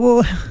like,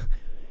 well,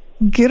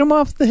 get them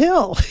off the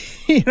hill.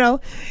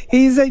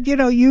 He said,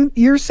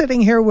 you're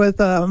sitting here with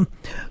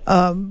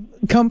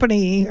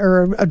company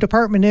or a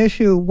department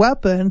issue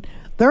weapon.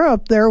 They're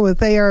up there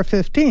with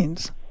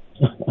AR-15s.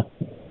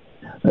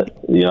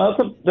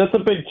 That's a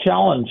big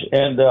challenge,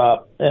 and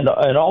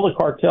all the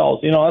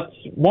cartels. That's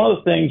one of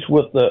the things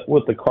with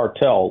the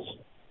cartels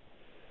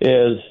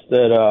is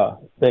that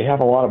they have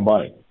a lot of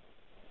money,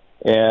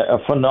 and a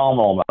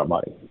phenomenal amount of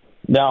money.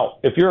 Now,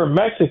 if you're in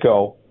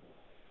Mexico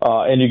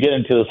and you get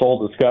into this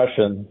whole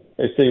discussion,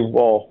 they say,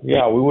 well,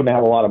 yeah, we wouldn't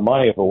have a lot of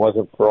money if it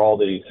wasn't for all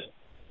these,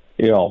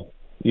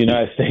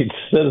 United States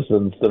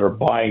citizens that are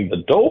buying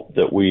the dope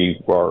that we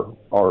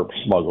are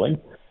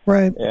smuggling.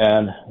 Right.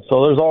 And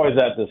so there's always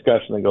that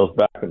discussion that goes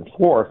back and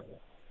forth.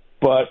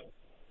 But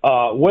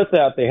with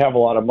that, they have a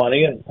lot of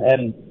money,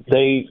 and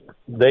they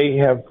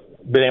have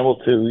been able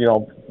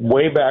to,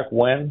 way back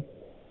when,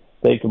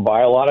 they could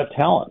buy a lot of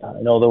talent.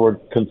 I know there were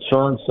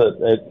concerns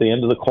that at the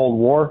end of the Cold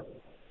War,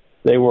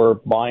 they were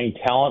buying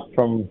talent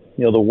from,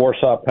 the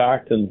Warsaw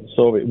Pact and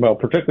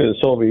particularly the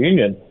Soviet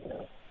Union.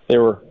 They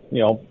were,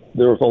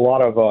 there was a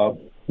lot of,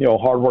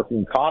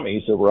 hardworking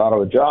commies that were out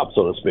of a job,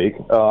 so to speak.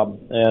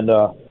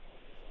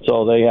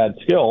 So they had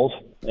skills,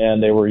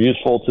 and they were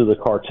useful to the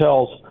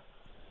cartels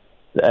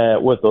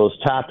with those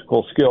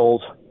tactical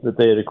skills that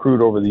they had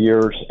accrued over the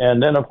years. And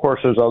then, of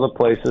course, there's other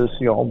places,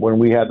 when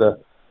we had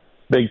the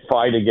big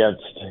fight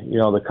against,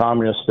 the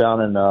communists down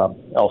in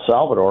El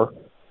Salvador.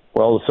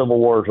 Well, the Civil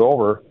War is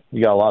over.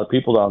 You got a lot of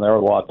people down there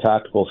with a lot of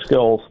tactical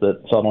skills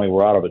that suddenly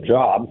were out of a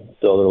job,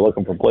 so they're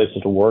looking for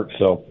places to work.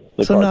 So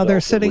now they're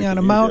sitting on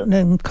a mountain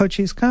in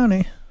Cochise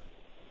County.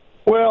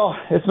 Well,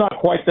 it's not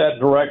quite that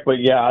direct, but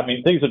yeah, I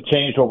mean, things have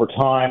changed over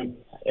time.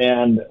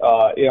 And,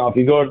 if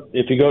you go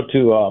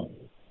to,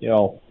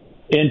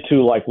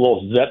 into like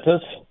Los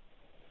Zetas,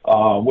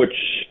 which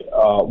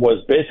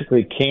was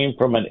basically came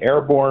from an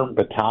airborne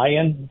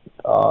battalion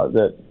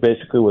that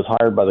basically was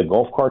hired by the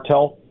Gulf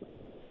Cartel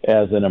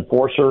as an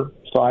enforcer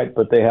side,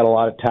 but they had a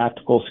lot of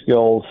tactical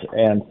skills.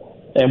 And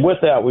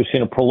with that, we've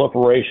seen a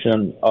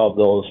proliferation of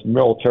those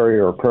military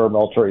or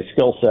paramilitary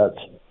skill sets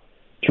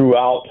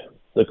throughout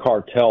the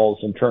cartels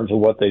in terms of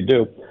what they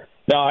do.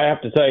 Now, I have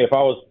to tell you, if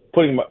I was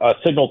putting a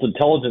signals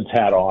intelligence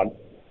hat on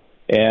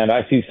and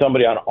I see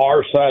somebody on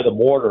our side of the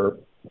border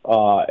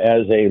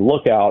as a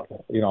lookout,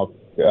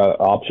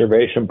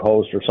 observation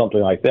post or something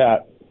like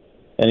that,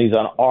 and he's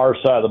on our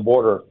side of the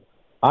border,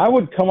 I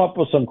would come up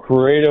with some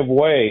creative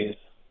ways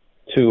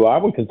I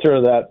would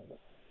consider that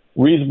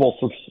reasonable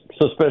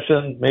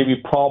suspicion, maybe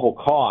probable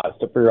cause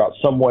to figure out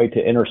some way to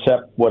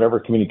intercept whatever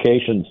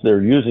communications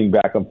they're using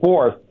back and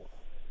forth.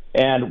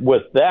 And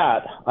with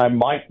that, I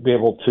might be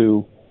able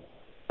to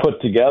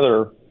put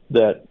together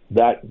that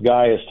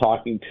guy is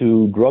talking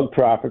to drug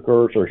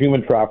traffickers or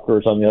human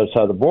traffickers on the other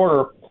side of the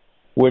border,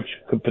 which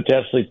could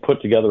potentially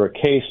put together a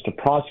case to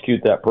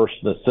prosecute that person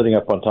that's sitting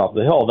up on top of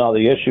the hill. Now,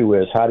 the issue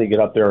is how do you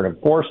get up there and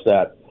enforce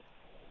that?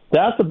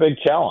 That's a big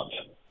challenge.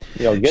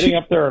 Getting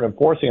up there and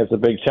enforcing it's a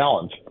big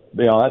challenge.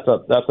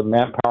 That's a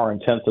manpower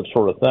intensive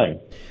sort of thing.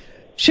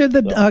 Should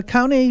the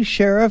county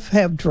sheriff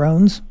have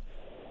drones?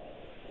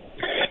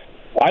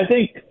 I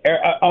think,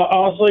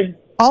 honestly,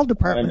 all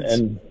departments.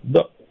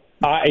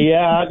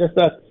 I guess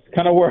that's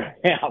kind of where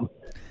I am.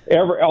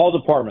 All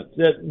departments,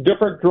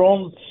 different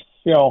drones,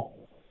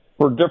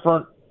 for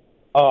different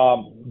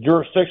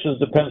jurisdictions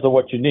depends on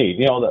what you need.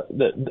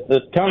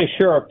 The county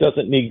sheriff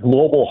doesn't need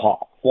Global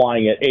Hawk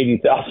flying at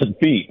 80,000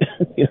 feet,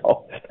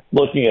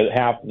 looking at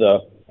half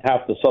the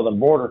southern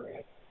border.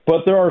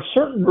 But there are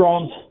certain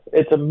drones.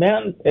 It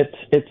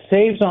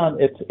saves on.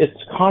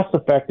 It's cost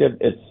effective.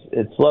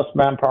 It's less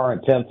manpower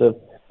intensive.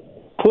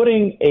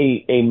 Putting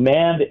a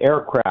manned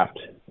aircraft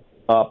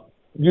up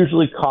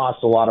usually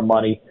costs a lot of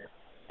money,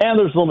 and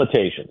there's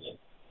limitations.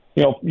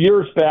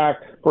 Years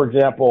back, for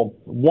example,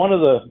 one of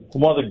the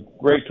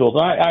great tools,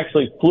 and I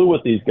actually flew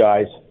with these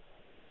guys,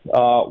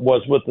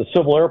 was with the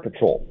Civil Air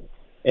Patrol,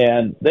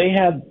 and they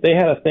had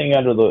a thing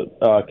under the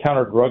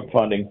counter drug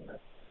funding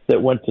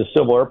that went to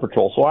Civil Air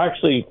Patrol. So I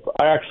actually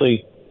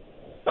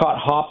caught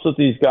hops with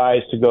these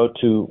guys to go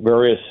to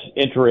various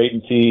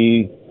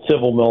interagency,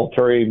 civil,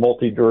 military,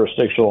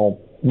 multi-jurisdictional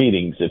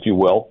meetings, if you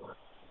will.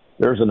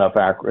 There's enough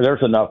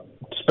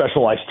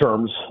specialized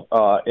terms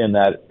in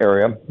that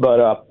area,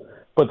 but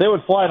they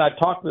would fly, and I'd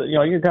talk to,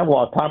 you can have a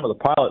lot of time with a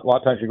pilot. A lot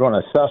of times you're going to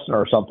a Cessna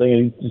or something,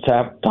 and you just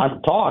have time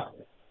to talk.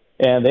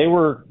 And they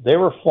were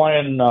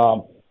flying,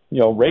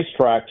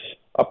 racetracks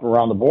up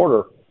around the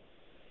border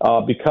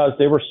because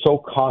they were so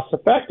cost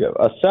effective.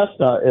 A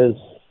Cessna is,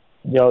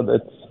 they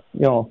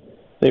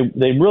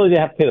really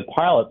didn't have to pay the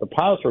pilot. The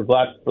pilots were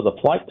glad for the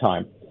flight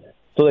time.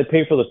 So they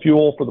pay for the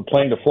fuel for the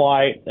plane to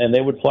fly, and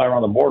they would fly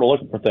around the border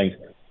looking for things.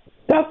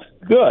 That's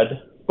good,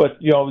 but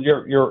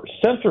your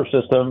sensor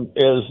system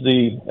is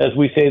as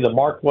we say, the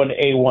Mark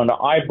 1A1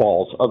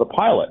 eyeballs of the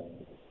pilot,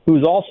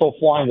 who's also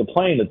flying the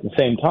plane at the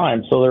same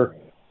time. So they're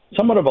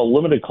somewhat of a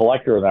limited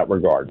collector in that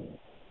regard.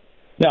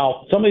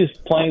 Now, some of these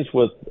planes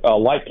with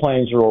light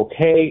planes are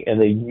okay, and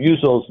they use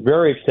those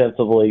very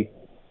extensively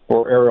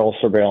for aerial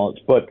surveillance.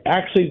 But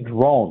actually,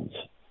 drones,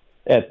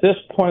 at this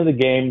point of the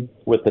game,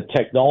 with the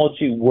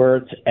technology where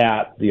it's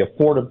at, the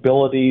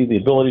affordability, the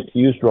ability to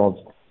use drones,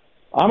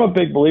 I'm a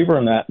big believer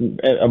in that. And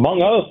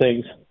among other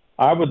things,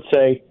 I would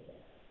say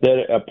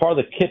that a part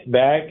of the kit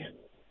bag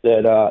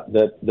that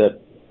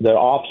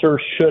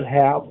officers should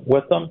have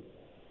with them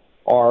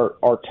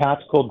are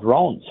tactical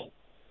drones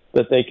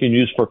that they can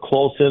use for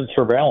close-in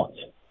surveillance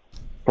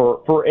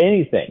for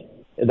anything.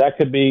 That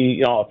could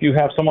be, if you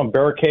have someone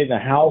barricading the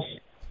house,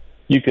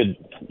 you could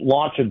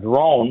launch a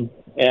drone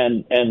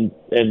and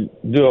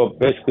do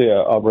basically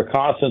a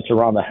reconnaissance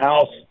around the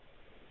house.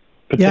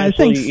 Yeah, I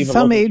think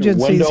some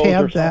agencies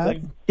have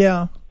that.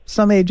 Yeah,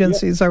 some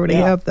agencies already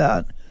have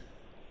that.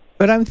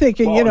 But I'm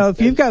thinking, if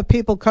you've got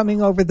people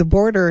coming over the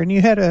border and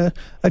you had a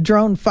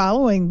drone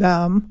following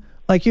them,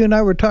 like you and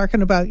I were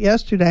talking about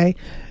yesterday,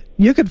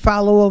 you could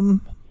follow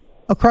them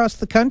across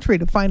the country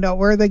to find out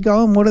where they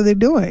go and what are they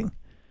doing.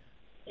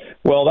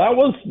 Well, that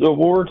was what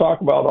we were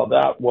talking about. On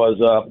that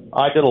was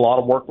I did a lot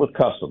of work with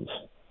Customs,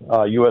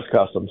 U.S.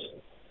 Customs,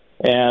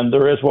 and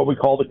there is what we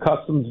call the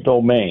Customs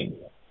domain.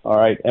 All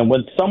right, and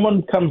when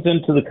someone comes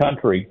into the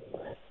country,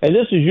 and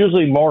this is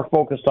usually more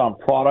focused on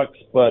products,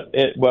 but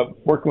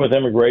working with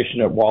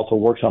immigration, it also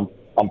works on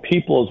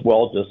people as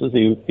well, just as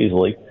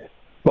easily.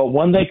 But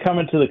when they come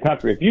into the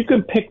country, if you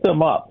can pick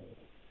them up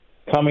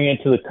coming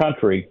into the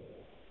country,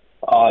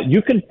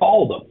 you can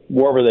follow them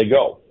wherever they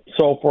go.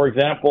 So, for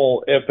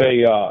example, if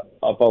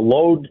a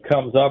load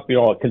comes up,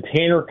 a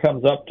container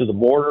comes up to the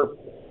border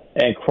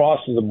and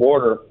crosses the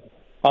border,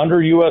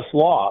 under U.S.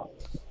 law,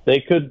 they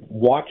could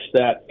watch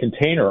that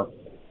container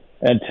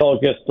until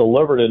it gets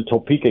delivered in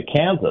Topeka,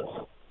 Kansas.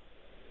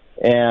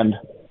 And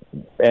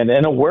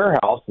in a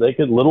warehouse, they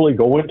could literally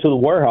go into the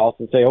warehouse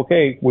and say,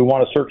 okay, we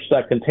want to search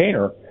that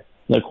container.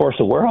 And, of course,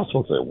 the warehouse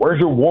will say, where's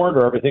your warrant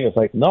or everything? It's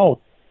like, no,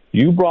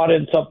 you brought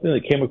in something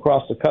that came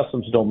across the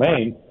customs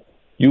domain.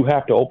 You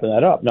have to open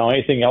that up. Now,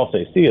 anything else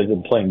they see is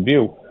in plain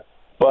view.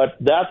 But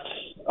that's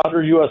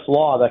under U.S.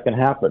 law that can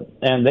happen.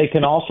 And they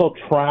can also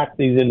track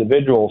these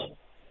individuals.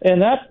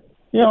 And that,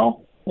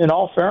 in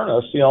all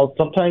fairness,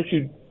 sometimes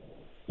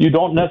you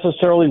don't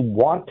necessarily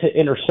want to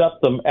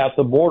intercept them at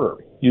the border.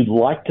 You'd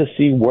like to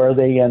see where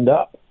they end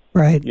up.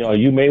 Right.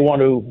 You may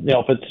want to,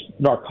 if it's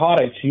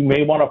narcotics, you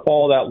may want to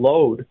follow that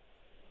load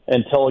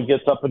until it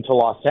gets up into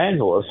Los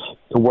Angeles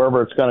to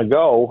wherever it's going to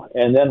go.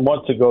 And then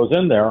once it goes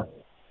in there,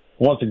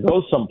 once it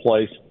goes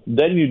someplace,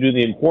 then you do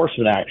the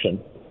enforcement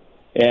action.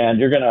 And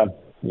you're going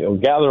to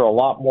gather a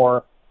lot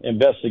more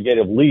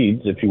investigative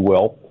leads, if you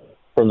will,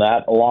 from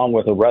that, along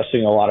with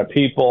arresting a lot of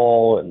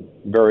people and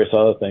various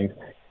other things.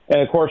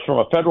 And, of course, from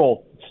a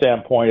federal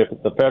standpoint,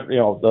 if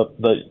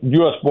the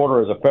U.S.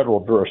 border is a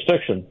federal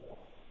jurisdiction,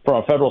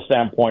 from a federal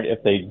standpoint,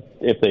 if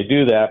they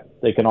do that,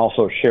 they can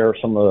also share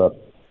some of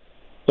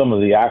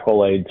the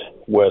accolades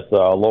with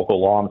local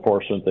law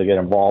enforcement. They get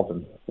involved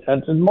in,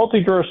 and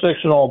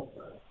multi-jurisdictional,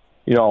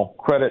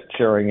 credit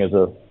sharing is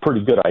a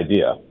pretty good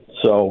idea.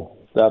 So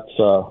that's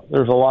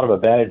there's a lot of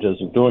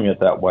advantages of doing it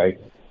that way,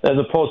 as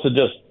opposed to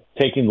just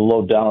taking the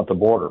load down at the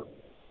border.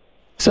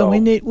 So we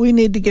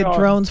need to get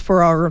drones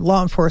for our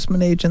law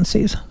enforcement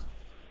agencies.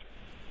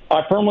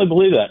 I firmly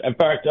believe that. In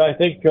fact, I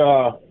think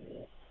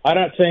I'm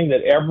not saying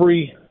that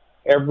every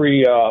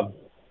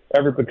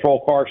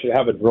patrol car should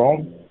have a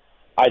drone.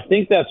 I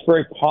think that's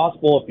very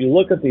possible. If you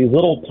look at these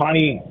little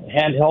tiny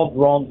handheld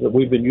drones that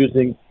we've been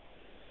using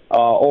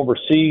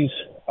overseas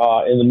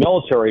in the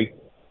military,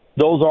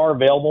 those are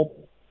available.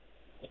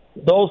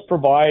 Those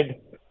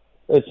provide,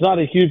 it's not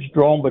a huge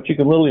drone, but you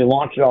can literally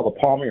launch it out of the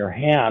palm of your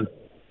hand.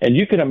 And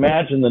you can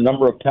imagine the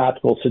number of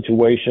tactical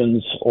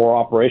situations or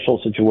operational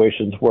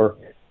situations where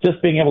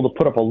just being able to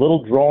put up a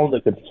little drone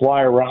that could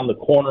fly around the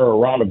corner or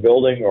around a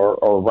building or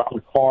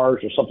around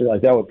cars or something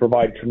like that would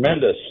provide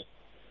tremendous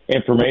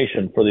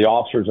information for the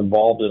officers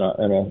involved in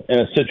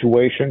a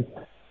situation.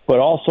 But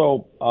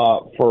also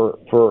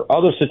for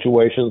other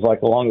situations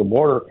like along the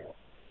border,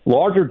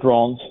 larger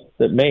drones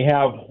that may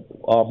have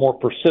more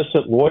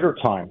persistent loiter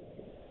time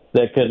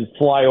that can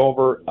fly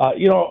over.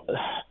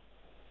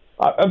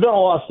 I've done a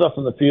lot of stuff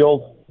in the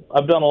field.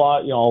 I've done a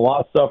lot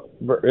of stuff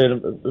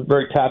in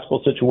very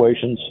tactical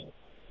situations.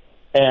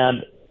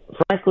 And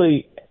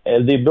frankly,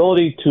 the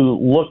ability to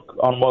look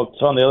on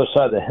what's on the other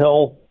side of the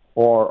hill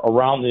or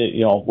around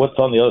what's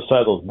on the other side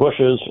of those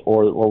bushes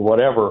or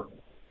whatever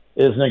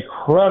is an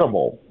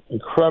incredible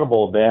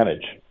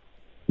advantage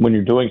when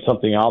you're doing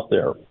something out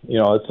there.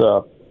 It's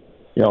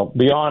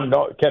beyond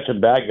catching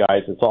bad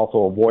guys, it's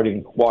also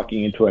avoiding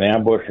walking into an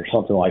ambush or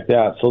something like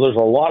that. So there's a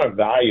lot of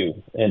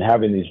value in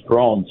having these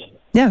drones.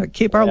 Yeah,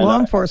 keep our law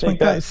enforcement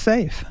guys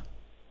safe.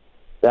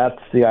 That's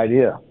the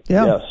idea.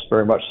 Yeah. Yes,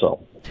 very much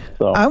so.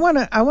 So I want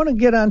to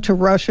get onto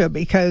Russia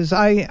because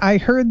I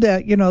heard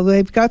that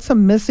they've got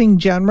some missing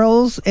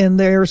generals and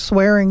they're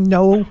swearing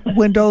no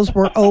windows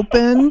were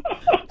open,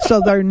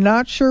 so they're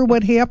not sure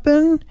what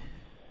happened.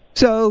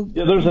 So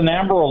yeah, there's an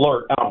Amber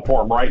Alert out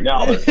for them right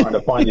now. They're trying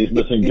to find these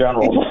missing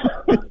generals.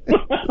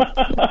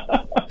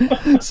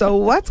 So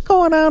what's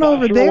going on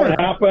over sure there? What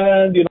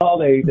happened? There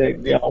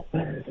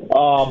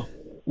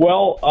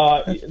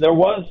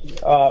was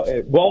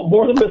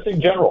more than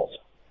missing generals.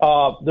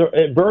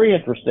 Very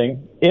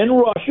interesting. In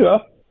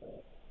Russia,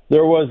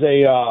 there was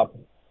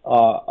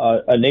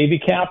a Navy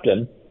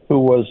captain who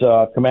was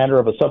commander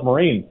of a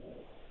submarine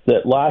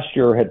that last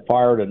year had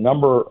fired a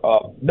number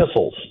of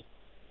missiles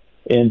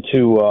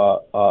into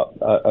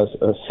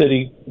a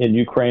city in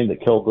Ukraine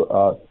that killed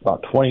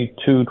about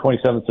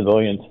 27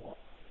 civilians.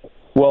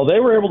 Well, they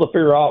were able to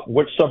figure out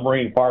which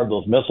submarine fired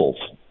those missiles,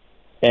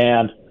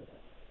 and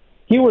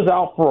he was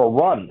out for a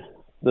run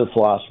this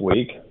last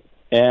week,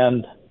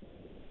 and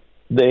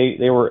they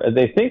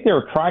think they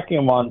were tracking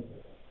him on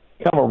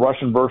kind of a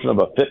Russian version of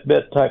a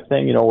Fitbit type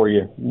thing, where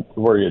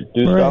you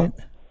do stuff,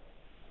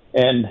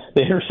 and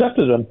they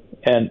intercepted him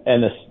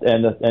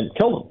and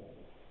killed him.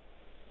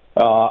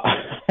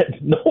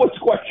 No one's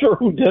quite sure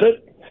who did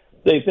it.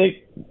 They think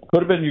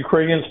could have been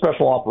Ukrainian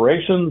special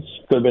operations,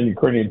 could have been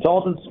Ukrainian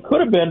intelligence,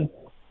 could have been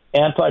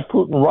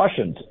anti-Putin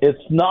Russians.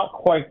 It's not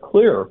quite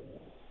clear,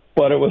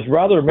 but it was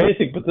rather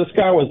amazing. But this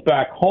guy was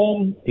back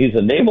home. He's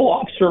a naval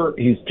officer.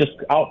 He's just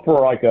out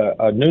for like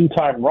a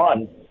noontime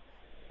run,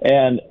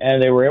 and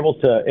they were able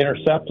to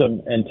intercept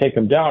him and take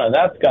him down, and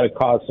that's got to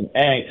cause some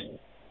angst.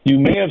 You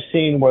may have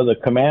seen where the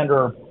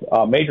commander,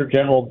 Major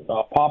General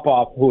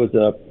Popov, who is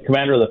the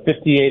commander of the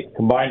 58th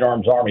Combined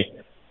Arms Army,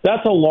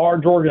 that's a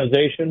large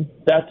organization.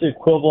 That's the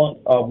equivalent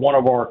of one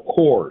of our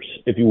corps,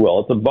 if you will.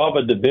 It's above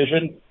a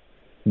division,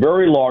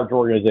 very large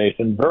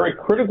organization, very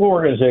critical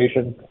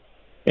organization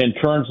in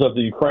terms of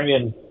the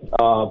Ukrainian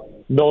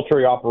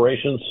military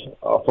operations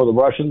for the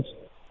Russians.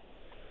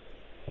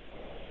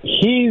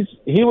 He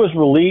was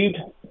relieved,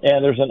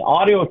 and there's an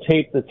audio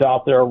tape that's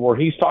out there where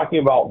he's talking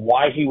about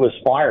why he was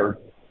fired.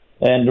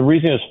 And the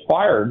reason he was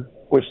fired,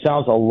 which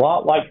sounds a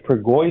lot like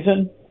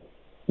Prigozhin,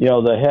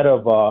 the head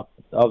of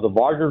the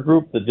Wagner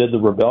group that did the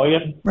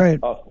rebellion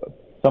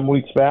some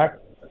weeks back,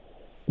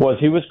 was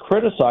he was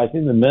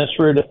criticizing the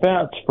Ministry of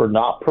Defense for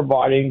not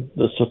providing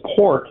the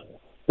support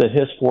that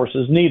his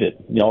forces needed.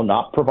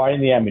 Not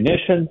providing the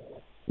ammunition,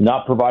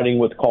 not providing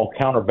what's called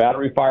counter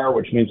battery fire,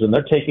 which means when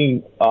they're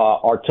taking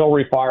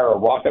artillery fire or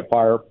rocket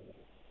fire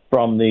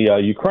from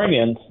the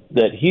Ukrainians,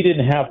 that he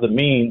didn't have the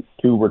means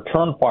to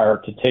return fire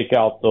to take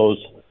out those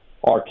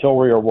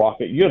artillery or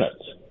rocket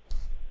units,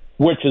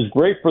 which is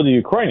great for the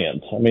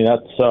Ukrainians. I mean,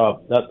 that's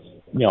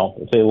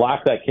if they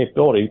lack that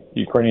capability,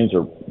 the Ukrainians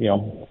are,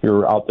 if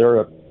you're out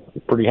there,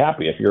 pretty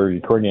happy if you're a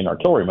Ukrainian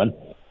artilleryman.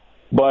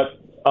 But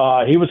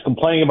he was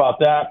complaining about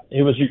that.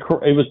 He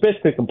was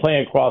basically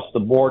complaining across the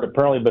board,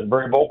 apparently been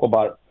very vocal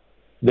about it.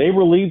 They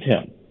relieved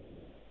him.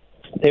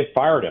 They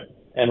fired him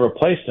and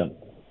replaced him.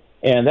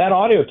 And that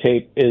audio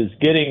tape is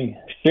getting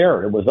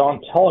shared. It was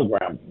on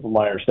Telegram, from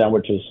what I understand,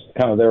 which is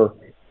kind of their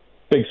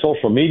big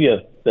social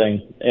media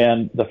thing.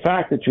 And the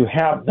fact that you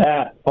have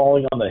that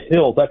falling on the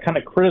hill, that kind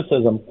of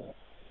criticism,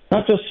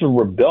 not just the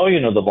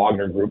rebellion of the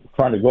Wagner group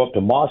trying to go up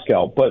to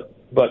Moscow, but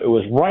it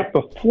was right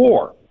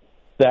before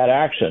that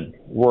action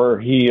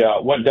where he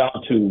went down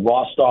to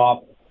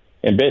Rostov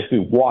and basically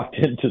walked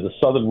into the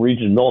Southern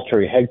Region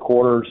military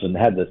headquarters and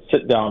had to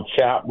sit-down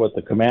chat with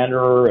the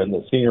commander and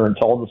the senior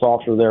intelligence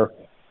officer there.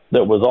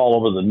 That was all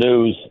over the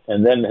news,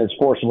 and then his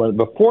forces went.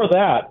 Before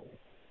that,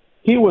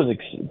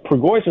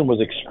 Prigozhin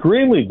was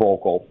extremely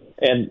vocal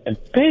and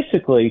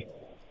basically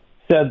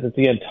said that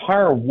the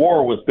entire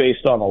war was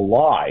based on a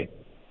lie,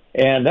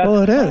 and that's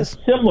it is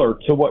similar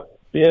to what.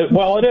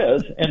 It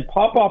is, and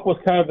Popov was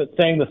kind of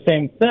saying the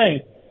same thing,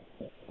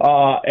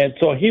 and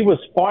so he was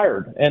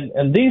fired.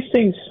 And these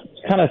things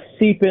kind of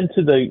seep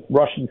into the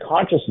Russian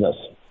consciousness,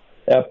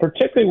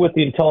 particularly with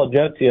the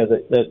intelligentsia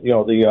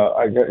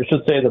I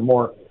should say the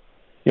more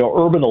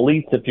urban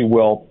elites, if you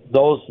will,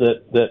 those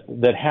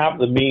that have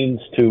the means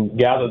to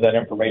gather that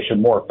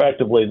information more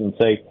effectively than,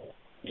 say,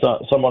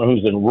 someone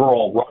who's in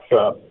rural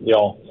Russia,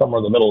 somewhere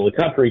in the middle of the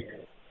country,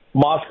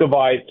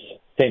 Muscovites,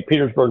 St.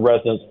 Petersburg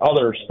residents,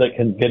 others that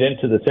can get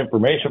into this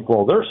information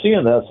flow. They're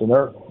seeing this and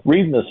they're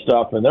reading this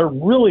stuff and they're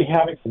really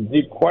having some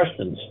deep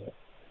questions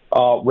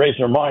raised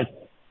in their minds.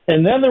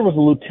 And then there was a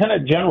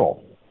lieutenant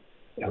general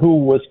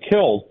who was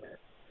killed.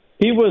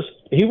 He'd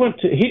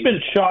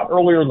been shot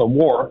earlier in the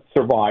war,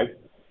 survived.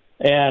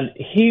 And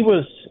he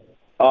was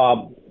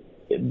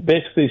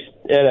basically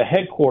at a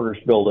headquarters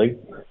building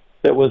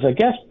that was, I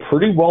guess,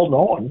 pretty well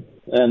known.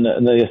 And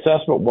the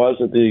assessment was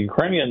that the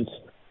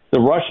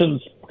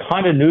Russians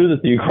kind of knew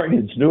that the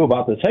Ukrainians knew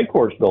about this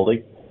headquarters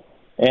building.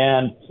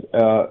 And,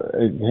 a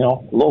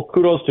little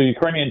kudos to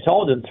Ukrainian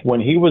intelligence. When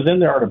he was in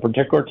there at a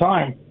particular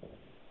time,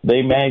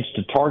 they managed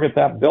to target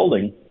that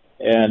building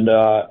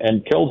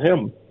and killed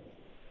him.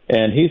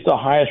 And he's the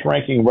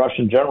highest-ranking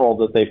Russian general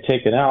that they've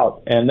taken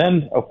out. And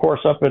then, of course,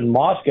 up in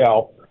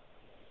Moscow,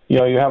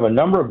 you have a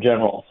number of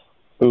generals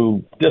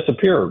who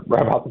disappeared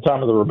right about the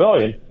time of the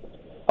rebellion,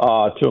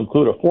 to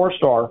include a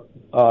 4-star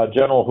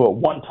general who at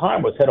one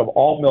time was head of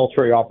all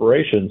military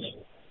operations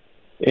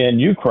in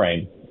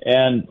Ukraine.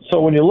 And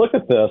so when you look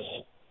at this,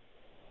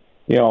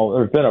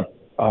 there's been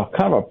a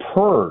kind of a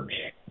purge,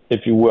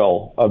 if you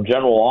will, of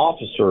general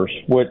officers,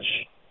 which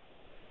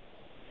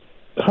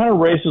kind of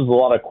raises a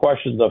lot of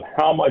questions of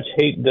how much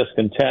hate and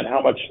discontent,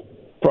 how much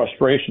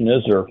frustration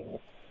is there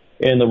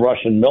in the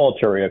Russian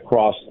military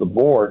across the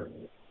board.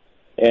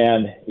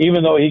 And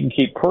even though he can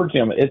keep purging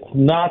them, it's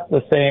not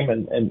the same.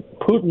 And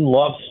Putin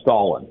loves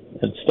Stalin,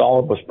 and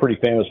Stalin was pretty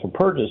famous for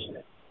purges.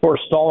 Of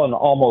course, Stalin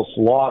almost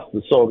lost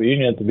the Soviet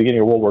Union at the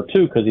beginning of World War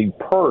II because he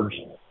purged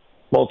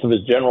most of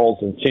his generals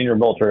and senior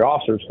military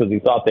officers because he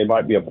thought they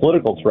might be a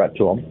political threat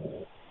to him.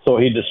 So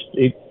he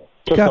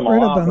took them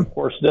all out. Of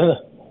course,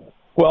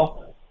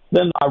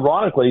 then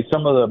ironically,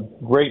 some of the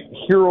great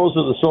heroes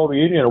of the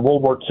Soviet Union in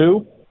World War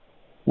II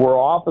were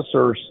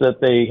officers that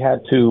they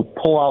had to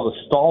pull out of the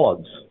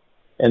Stalins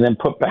and then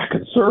put back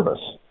in service.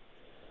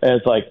 And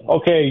it's like,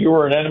 okay, you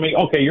were an enemy.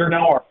 Okay, you're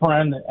now our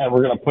friend, and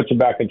we're going to put you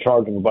back in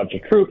charge of a bunch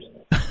of troops,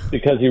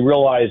 because he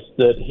realized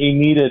that he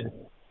needed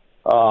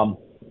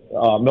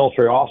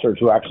military officers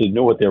who actually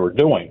knew what they were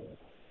doing.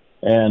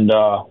 And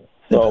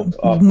so,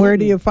 where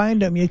do you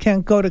find them? You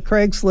can't go to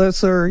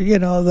Craigslist or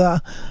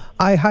the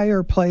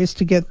iHire place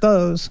to get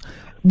those.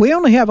 We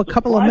only have a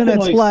couple of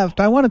minutes left.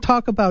 I want to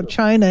talk about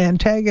China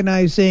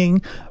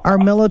antagonizing our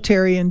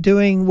military and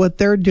doing what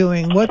they're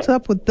doing. What's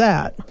up with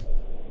that?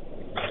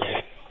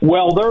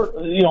 Well,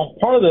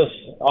 part of this,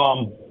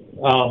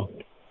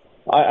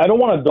 I don't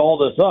want to doll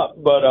this up,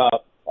 but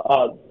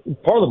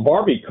part of the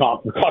Barbie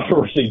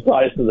controversy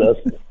ties to this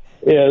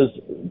is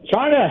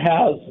China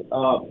has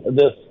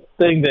this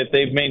thing that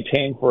they've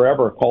maintained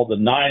forever called the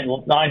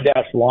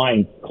nine-dash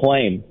line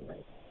claim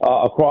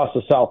across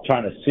the South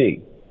China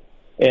Sea.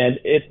 And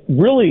it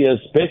really is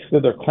basically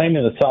they're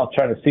claiming the South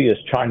China Sea as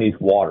Chinese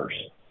waters.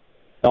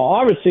 Now,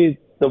 obviously,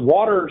 the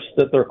waters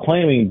that they're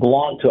claiming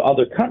belong to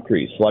other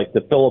countries like the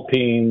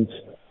Philippines,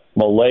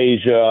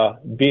 Malaysia,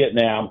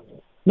 Vietnam.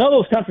 None of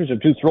those countries are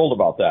too thrilled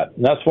about that.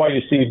 And that's why you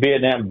see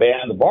Vietnam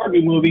ban the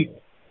Barbie movie.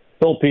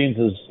 Philippines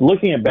is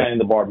looking at banning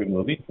the Barbie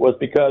movie, was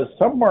because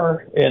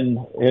somewhere in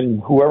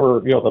whoever,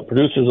 the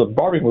producers of the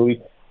Barbie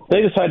movie,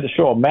 they decided to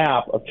show a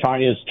map of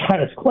China's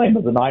claim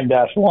of the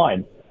nine-dash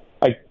line.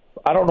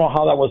 I don't know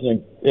how that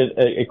wasn't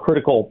a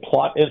critical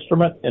plot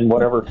instrument in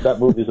whatever that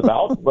movie's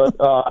about, but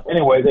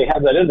anyway, they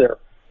had that in there,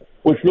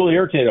 which really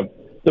irritated them.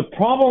 The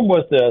problem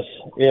with this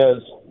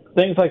is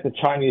things like the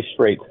Chinese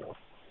Strait.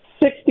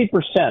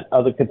 60%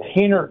 of the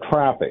container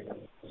traffic,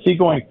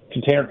 seagoing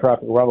container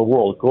traffic around the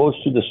world, goes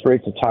through the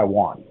Straits of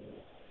Taiwan.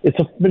 It's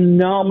a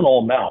phenomenal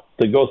amount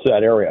that goes through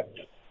that area.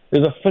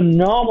 There's a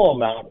phenomenal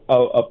amount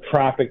of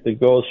traffic that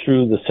goes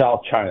through the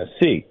South China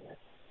Sea.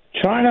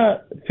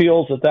 China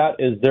feels that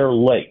is their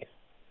lake.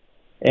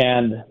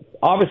 And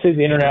obviously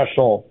the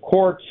international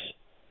courts,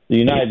 the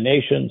United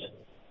Nations,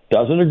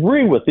 doesn't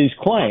agree with these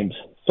claims.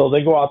 So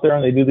they go out there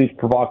and they do these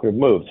provocative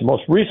moves. The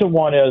most recent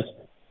one is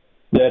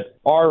that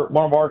a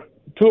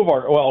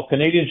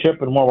Canadian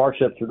ship and one of our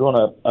ships are doing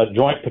a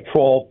joint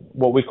patrol,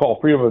 what we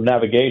call freedom of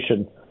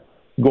navigation,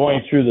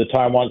 going through the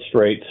Taiwan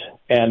Straits.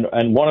 And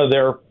one of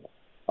their,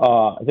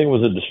 I think it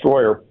was a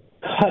destroyer,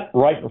 cut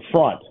right in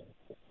front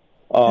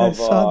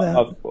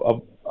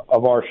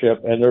of our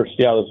ship, and there's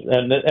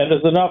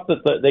enough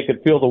that they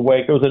could feel the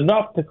wake. It was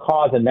enough to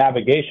cause a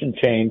navigation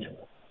change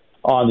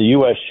on the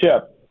U.S.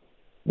 ship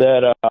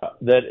that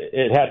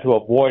it had to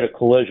avoid a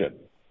collision,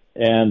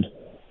 and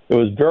it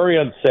was very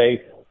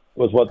unsafe.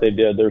 Was what they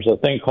did. There's a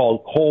thing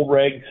called coal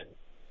rigs,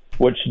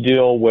 which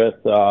deal with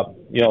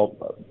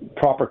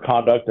proper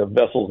conduct of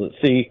vessels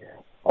at sea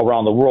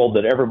around the world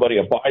that everybody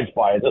abides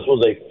by. This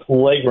was a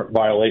flagrant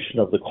violation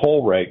of the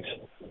coal rigs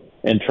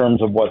in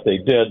terms of what they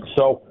did.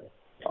 So.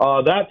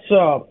 That's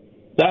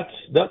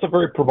a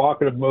very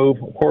provocative move.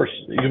 Of course,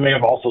 you may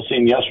have also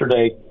seen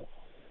yesterday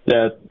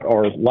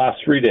or last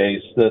 3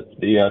 days, that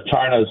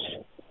China's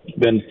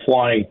been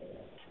flying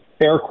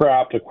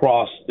aircraft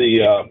across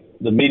the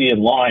median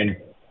line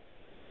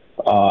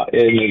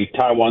in the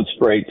Taiwan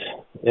Straits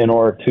in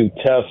order to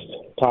test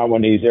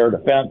Taiwanese air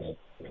defense.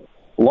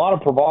 A lot of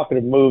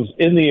provocative moves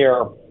in the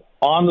air,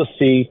 on the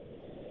sea,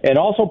 and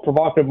also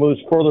provocative moves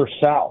further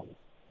south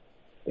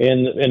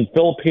in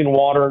Philippine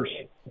waters.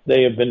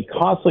 They have been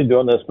constantly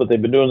doing this, but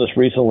they've been doing this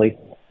recently,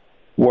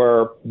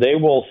 where they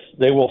will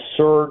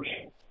surge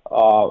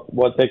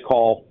what they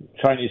call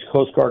Chinese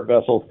Coast Guard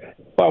vessels.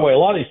 By the way, a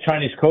lot of these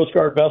Chinese Coast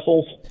Guard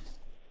vessels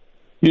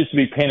used to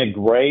be painted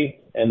gray,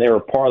 and they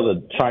were part of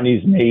the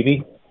Chinese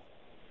Navy.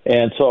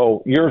 And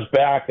so years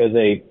back, as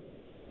a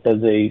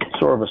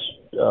sort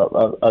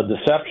of a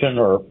deception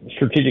or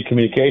strategic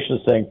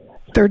communications thing,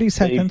 30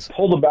 seconds. They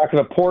pulled them back in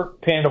a port,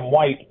 painted them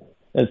white,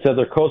 and said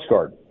they're Coast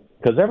Guard,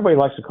 because everybody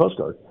likes the Coast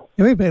Guard.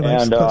 Everybody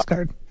likes the Coast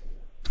Guard.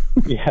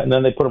 Yeah, and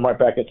then they put them right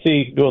back at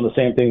sea, doing the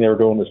same thing they were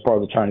doing as part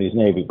of the Chinese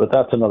Navy. But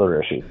that's another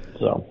issue.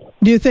 So,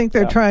 do you think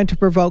they're trying to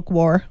provoke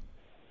war?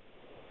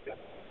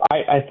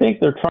 I think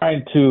they're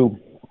trying to.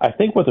 I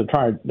think what they're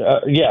trying.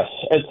 Yes,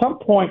 at some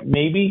point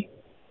maybe.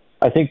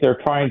 I think they're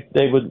trying.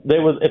 They would.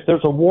 If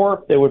there's a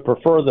war, they would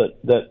prefer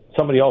that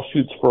somebody else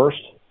shoots first,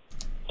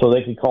 so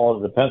they can call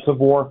it a defensive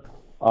war.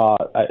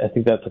 I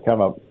think that's a kind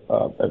of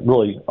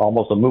really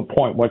almost a moot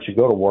point once you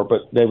go to war.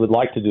 But they would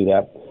like to do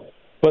that.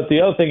 But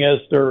the other thing is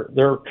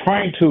they're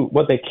trying to.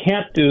 What they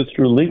can't do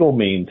through legal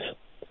means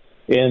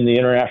in the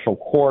international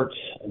courts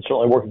and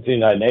certainly working with the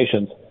United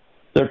Nations,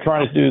 they're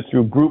trying to do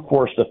through brute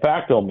force de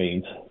facto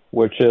means,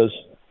 which is.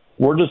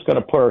 We're just going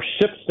to put our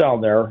ships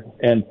down there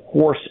and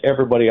force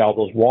everybody out of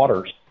those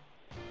waters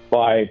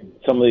by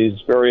some of these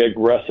very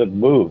aggressive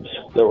moves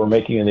that we're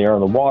making in the air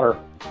and the water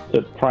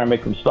to try and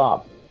make them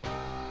stop.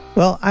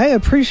 Well, I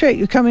appreciate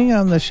you coming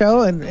on the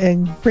show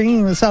and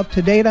bringing us up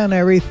to date on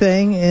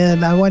everything,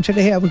 and I want you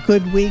to have a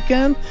good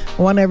weekend.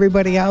 I want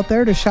everybody out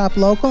there to shop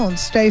local and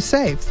stay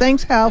safe.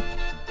 Thanks, Hal.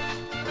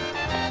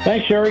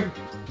 Thanks, Sherry.